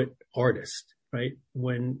poet artist, right?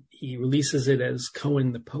 When he releases it as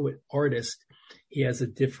Cohen, the poet artist, he has a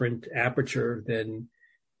different aperture than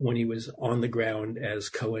when he was on the ground as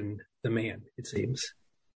Cohen, the man, it seems.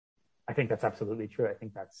 I think that's absolutely true. I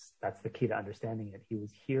think that's the key to understanding it. He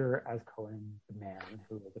was here as Cohen, the man,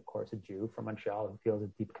 who was, of course, a Jew from Montreal and feels a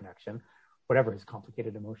deep connection, whatever his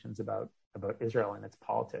complicated emotions about Israel and its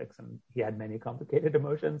politics. And he had many complicated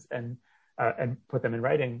emotions and put them in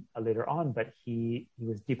writing later on, but he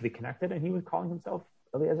was deeply connected and he was calling himself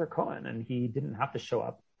Eliezer Cohen, and he didn't have to show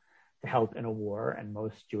up to help in a war. And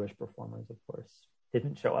most Jewish performers, of course,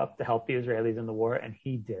 didn't show up to help the Israelis in the war, and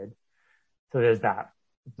he did. So there's that.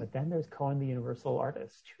 But then there's Cohen, the universal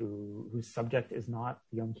artist, whose subject is not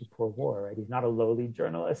the Yom Kippur War, right? He's not a lowly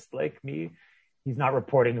journalist like me. He's not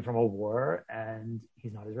reporting from a war, and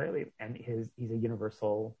he's not Israeli. And he's a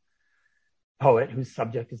universal poet whose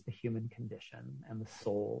subject is the human condition and the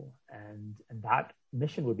soul, and that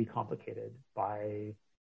mission would be complicated by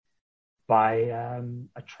a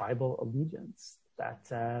tribal allegiance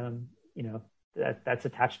that's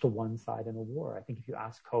attached to one side in a war. I think if you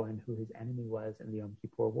ask Cohen who his enemy was in the Yom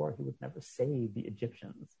Kippur War, he would never say the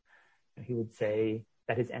Egyptians. He would say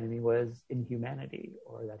that his enemy was inhumanity,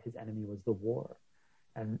 or that his enemy was the war,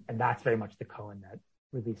 and that's very much the Cohen that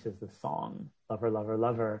releases the song Lover, Lover,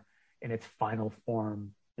 Lover in its final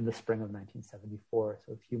form in the spring of 1974,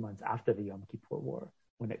 so a few months after the Yom Kippur War.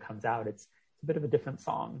 When it comes out, it's a bit of a different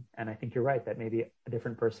song. And I think you're right that maybe a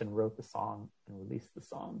different person wrote the song and released the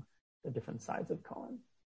song, the different sides of Cohen.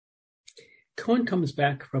 Cohen comes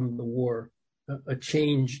back from the war a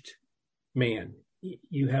changed man.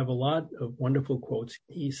 You have a lot of wonderful quotes.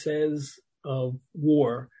 He says of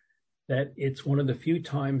war that it's one of the few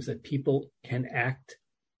times that people can act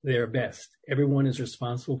their best. Everyone is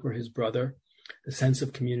responsible for his brother, the sense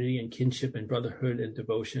of community and kinship and brotherhood and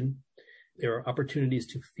devotion. There are opportunities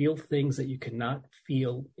to feel things that you cannot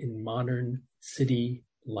feel in modern city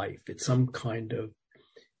life. It's some kind of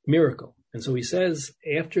miracle. And so he says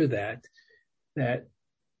after that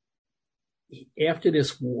after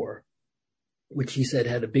this war, which he said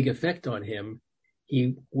had a big effect on him.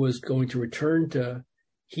 He was going to return to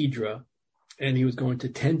Hydra, and he was going to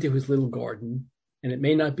tend to his little garden. And it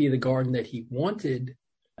may not be the garden that he wanted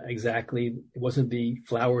exactly. It wasn't the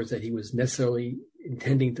flowers that he was necessarily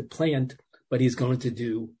intending to plant, but he's going to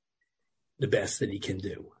do the best that he can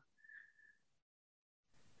do.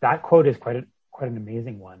 That quote is quite an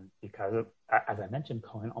amazing one because, as I mentioned,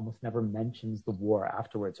 Cohen almost never mentions the war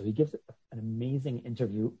afterwards. So he gives an amazing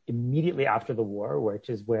interview immediately after the war, which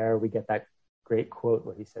is where we get that great quote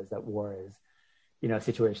where he says that war is, a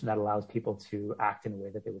situation that allows people to act in a way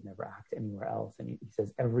that they would never act anywhere else. And he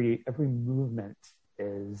says every movement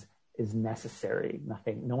is necessary.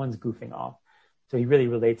 No one's goofing off. So he really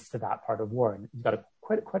relates to that part of war, and he's got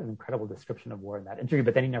quite an incredible description of war in that interview.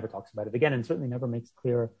 But then he never talks about it again, and certainly never makes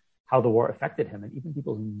clear how the war affected him. And even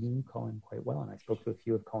people who knew Cohen quite well, and I spoke to a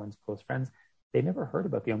few of Cohen's close friends, they never heard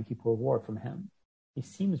about the Yom Kippur War from him. He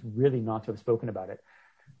seems really not to have spoken about it.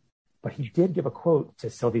 But he did give a quote to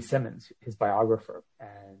Sylvie Simmons, his biographer,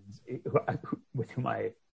 and with whom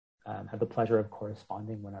I had the pleasure of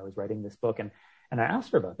corresponding when I was writing this book. And I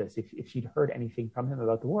asked her about this, if she'd heard anything from him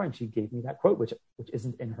about the war, and she gave me that quote, which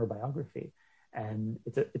isn't in her biography. And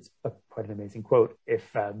it's quite an amazing quote. If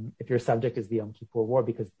your subject is the Yom Kippur War,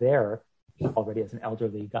 because there, already as an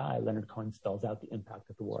elderly guy, Leonard Cohen spells out the impact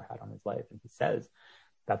that the war had on his life. And he says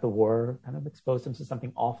that the war kind of exposed him to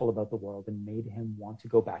something awful about the world and made him want to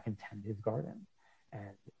go back and tend his garden.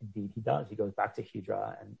 And indeed he does. He goes back to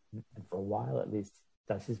Hydra and for a while at least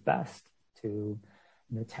does his best to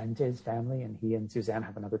tend to his family. And he and Suzanne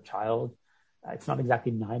have another child. It's not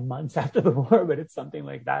exactly 9 months after the war, but it's something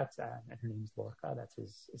like that. And her name's Lorca. That's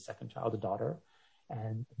his second child, a daughter.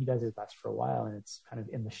 And he does his best for a while. And it's kind of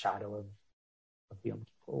in the shadow of the Yom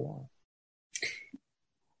Kippur War.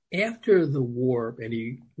 After the war, and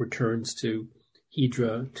he returns to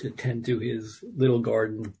Hydra to tend to his little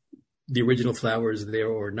garden, the original flowers there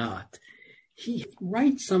or not, he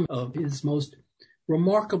writes some of his most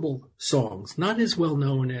remarkable songs, not as well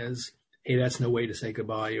known as Hey, That's No Way to Say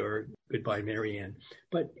Goodbye or Goodbye, Marianne.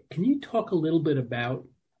 But can you talk a little bit about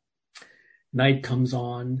Night Comes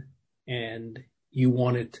On and You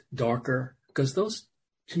Want It Darker? Because those,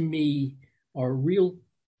 to me, are real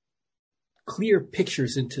clear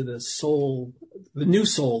pictures into the soul, the new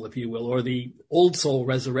soul, if you will, or the old soul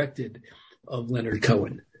resurrected of Leonard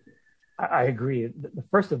Cohen. I agree. The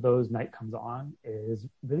first of those, Night Comes On, is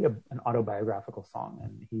really an autobiographical song,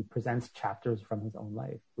 and he presents chapters from his own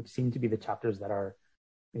life, which seem to be the chapters that are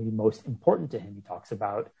maybe most important to him. He talks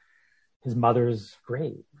about his mother's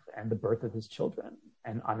grave and the birth of his children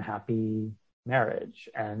and unhappy marriage.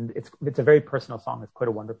 And it's a very personal song. It's quite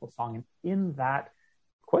a wonderful song. And in that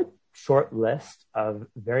quite short list of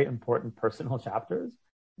very important personal chapters,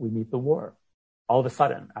 we meet the war. All of a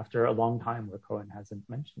sudden, after a long time where Cohen hasn't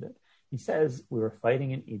mentioned it, he says, we were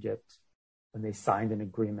fighting in Egypt when they signed an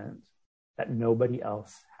agreement that nobody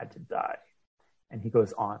else had to die. And he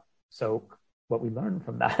goes on. So what we learn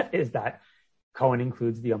from that is that Cohen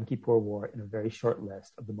includes the Yom Kippur War in a very short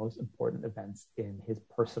list of the most important events in his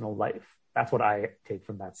personal life. That's what I take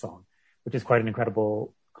from that song, which is quite an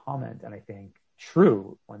incredible comment. And I think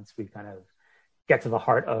true once we kind of get to the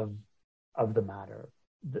heart of the matter.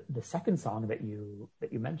 The second song that you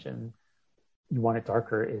mentioned, You Want It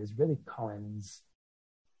Darker, is really Cohen's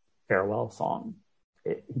farewell song.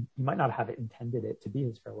 He might not have intended it to be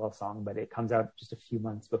his farewell song, but it comes out just a few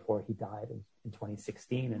months before he died in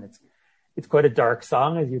 2016. And it's quite a dark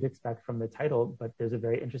song, as you'd expect from the title, but there's a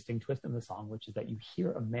very interesting twist in the song, which is that you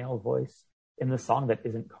hear a male voice in the song that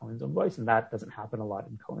isn't Cohen's own voice. And that doesn't happen a lot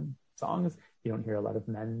in Cohen songs. You don't hear a lot of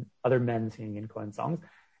other men singing in Cohen songs.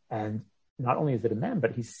 And not only is it a man,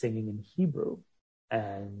 but he's singing in Hebrew.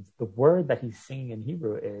 And the word that he's singing in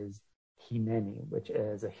Hebrew is Hineni, which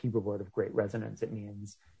is a Hebrew word of great resonance. It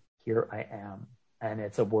means, here I am. And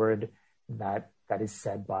it's a word that is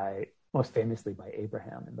said most famously by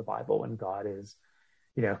Abraham in the Bible, when God is,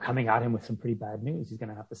 coming at him with some pretty bad news. He's going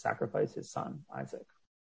to have to sacrifice his son, Isaac.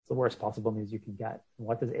 It's the worst possible news you can get. And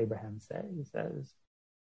what does Abraham say? He says,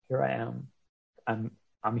 here I am.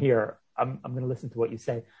 I'm here. I'm going to listen to what you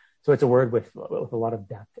say. So it's a word with a lot of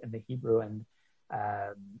depth in the Hebrew. And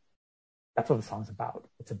that's what the song's about.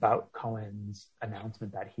 It's about Cohen's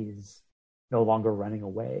announcement that he's no longer running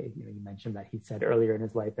away. You mentioned that he said earlier in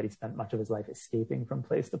his life that he spent much of his life escaping from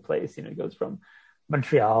place to place. He goes from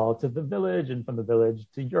Montreal to the village, and from the village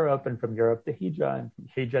to Europe, and from Europe to Hydra, and from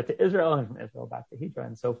Hydra to Israel, and from Israel back to Hydra,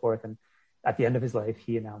 and so forth. And at the end of his life,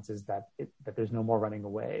 he announces that there's no more running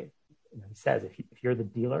away. He says, if you're the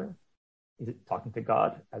dealer, he's talking to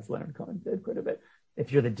God, as Leonard Cohen did quite a bit.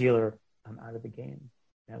 If you're the dealer, I'm out of the game.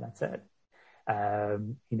 That's it.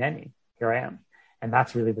 Hineni, here I am. And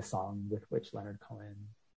that's really the song with which Leonard Cohen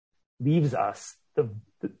leaves us. The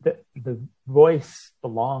voice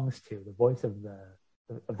belongs to, the voice of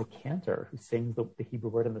the cantor who sings the Hebrew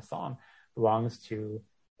word in the song belongs to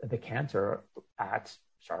the cantor at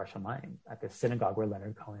Shara Shamayim, at the synagogue where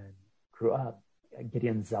Leonard Cohen grew up,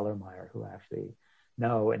 Gideon Zellermeyer, who I actually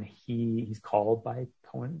know, and he's called by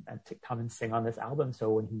Cohen to come and sing on this album.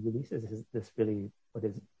 So when he releases this really, what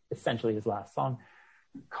is essentially his last song,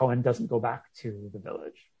 Cohen doesn't go back to the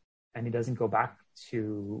village, and he doesn't go back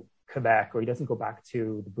to Quebec, or he doesn't go back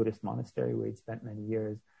to the Buddhist monastery where he'd spent many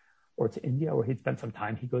years, or to India where he'd spent some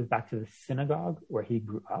time. He goes back to the synagogue where he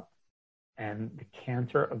grew up, and the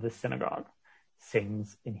cantor of the synagogue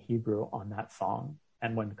sings in Hebrew on that song.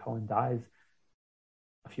 And when Cohen dies,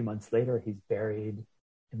 a few months later, he's buried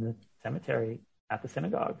in the cemetery at the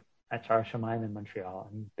synagogue at Shara Shamayim in Montreal,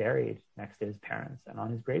 and he's buried next to his parents. And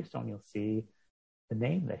on his gravestone, you'll see the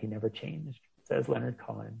name that he never changed. It says Leonard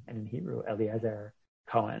Cohen, and in Hebrew, Eliezer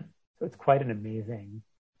Cohen. So it's quite an amazing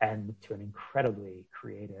end to an incredibly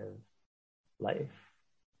creative life.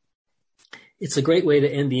 It's a great way to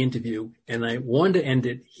end the interview, and I wanted to end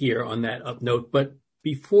it here on that up note. But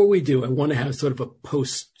before we do, I want to have sort of a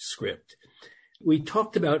postscript. We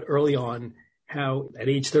talked about early on how at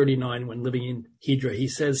age 39, when living in Hydra, he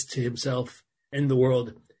says to himself and the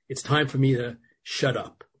world, it's time for me to shut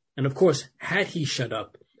up. And of course, had he shut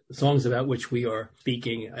up, the songs about which we are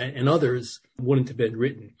speaking and others wouldn't have been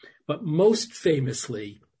written. But most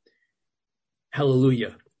famously,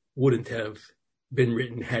 Hallelujah wouldn't have been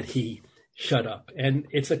written had he shut up. And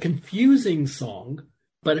it's a confusing song,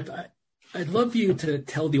 but I'd love you to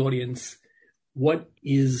tell the audience what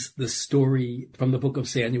is the story from the book of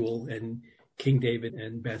Samuel and King David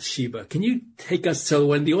and Bathsheba. Can you take us, so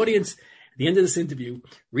when the audience at the end of this interview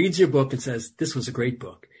reads your book and says, this was a great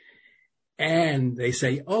book, and they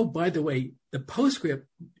say, oh, by the way, the postscript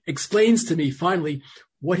explains to me finally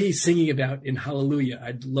what he's singing about in Hallelujah.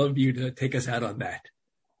 I'd love you to take us out on that.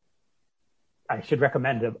 I should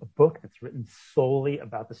recommend a book that's written solely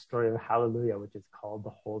about the story of Hallelujah, which is called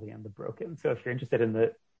The Holy and the Broken. So if you're interested in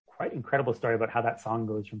the quite incredible story about how that song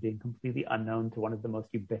goes from being completely unknown to one of the most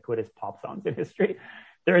ubiquitous pop songs in history,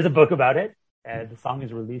 there is a book about it. The song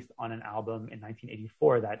is released on an album in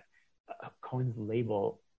 1984 that Cohen's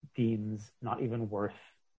label deems not even worth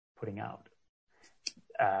putting out.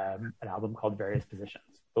 An album called Various Positions.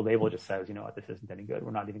 The label just says, you know what, this isn't any good.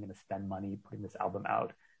 We're not even going to spend money putting this album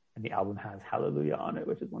out. And the album has Hallelujah on it,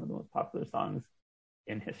 which is one of the most popular songs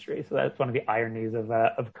in history. So that's one of the ironies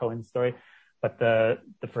of Cohen's story. But the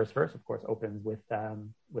first verse, of course, opens with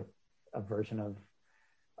a version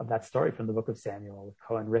of that story from the book of Samuel, with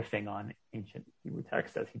Cohen riffing on ancient Hebrew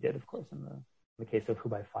text, as he did, of course, in the case of Who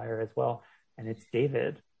by Fire as well. And it's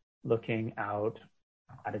David looking out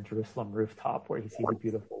at a Jerusalem rooftop where he sees a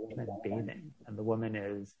beautiful woman bathing, and the woman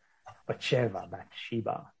is Bathsheba,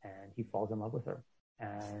 and he falls in love with her.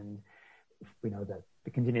 And we know that the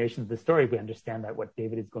continuation of the story, we understand that what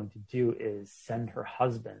David is going to do is send her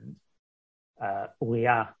husband,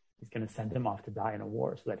 Uriah, he's going to send him off to die in a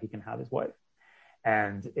war so that he can have his wife.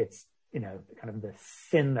 And it's, kind of the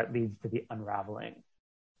sin that leads to the unraveling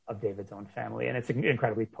of David's own family. And it's an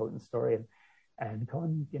incredibly potent story. And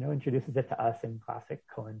Cohen, introduces it to us in classic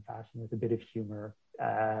Cohen fashion with a bit of humor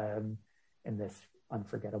in this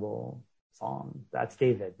unforgettable song. That's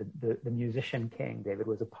David, the musician king. David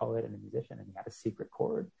was a poet and a musician, and he had a secret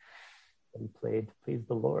chord that he played to please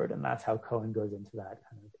the Lord. And that's how Cohen goes into that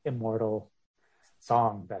kind of immortal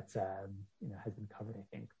song that has been covered, I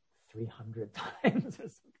think, 300 times or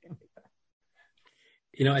something like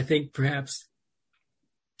that. I think perhaps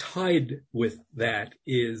tied with that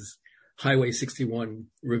is Highway 61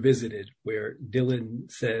 Revisited, where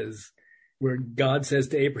God says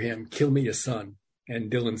to Abraham, kill me a son.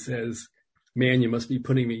 And Dylan says, man, you must be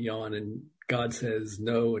putting me on. And God says,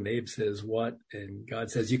 no. And Abe says, what? And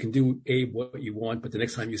God says, you can do, Abe, what you want, but the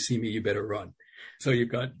next time you see me, you better run. So you've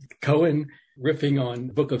got Cohen riffing on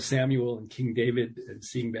the book of Samuel and King David and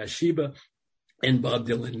seeing Bathsheba, and Bob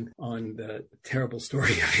Dylan on the terrible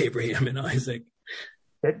story of Abraham and Isaac.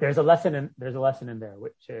 There's a lesson in there,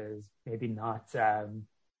 which is maybe not,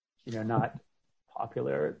 not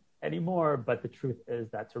popular anymore. But the truth is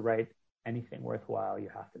that to write anything worthwhile, you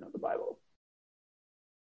have to know the Bible.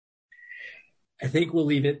 I think we'll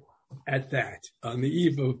leave it at that. On the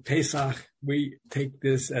eve of Pesach, we take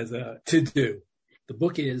this as a to-do. The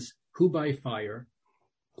book is Who by Fire,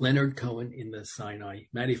 Leonard Cohen in the Sinai.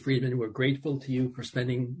 Maddie Friedman, we're grateful to you for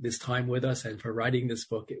spending this time with us and for writing this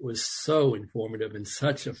book. It was so informative and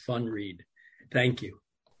such a fun read. Thank you.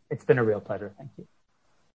 It's been a real pleasure. Thank you.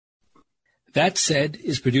 That Said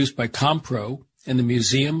is produced by Compro and the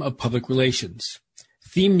Museum of Public Relations.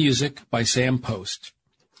 Theme music by Sam Post.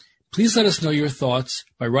 Please let us know your thoughts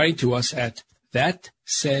by writing to us at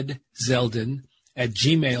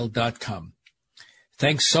thatsaidzeldin@gmail.com.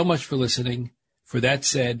 Thanks so much for listening. For That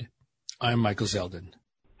Said, I'm Michael Zeldin.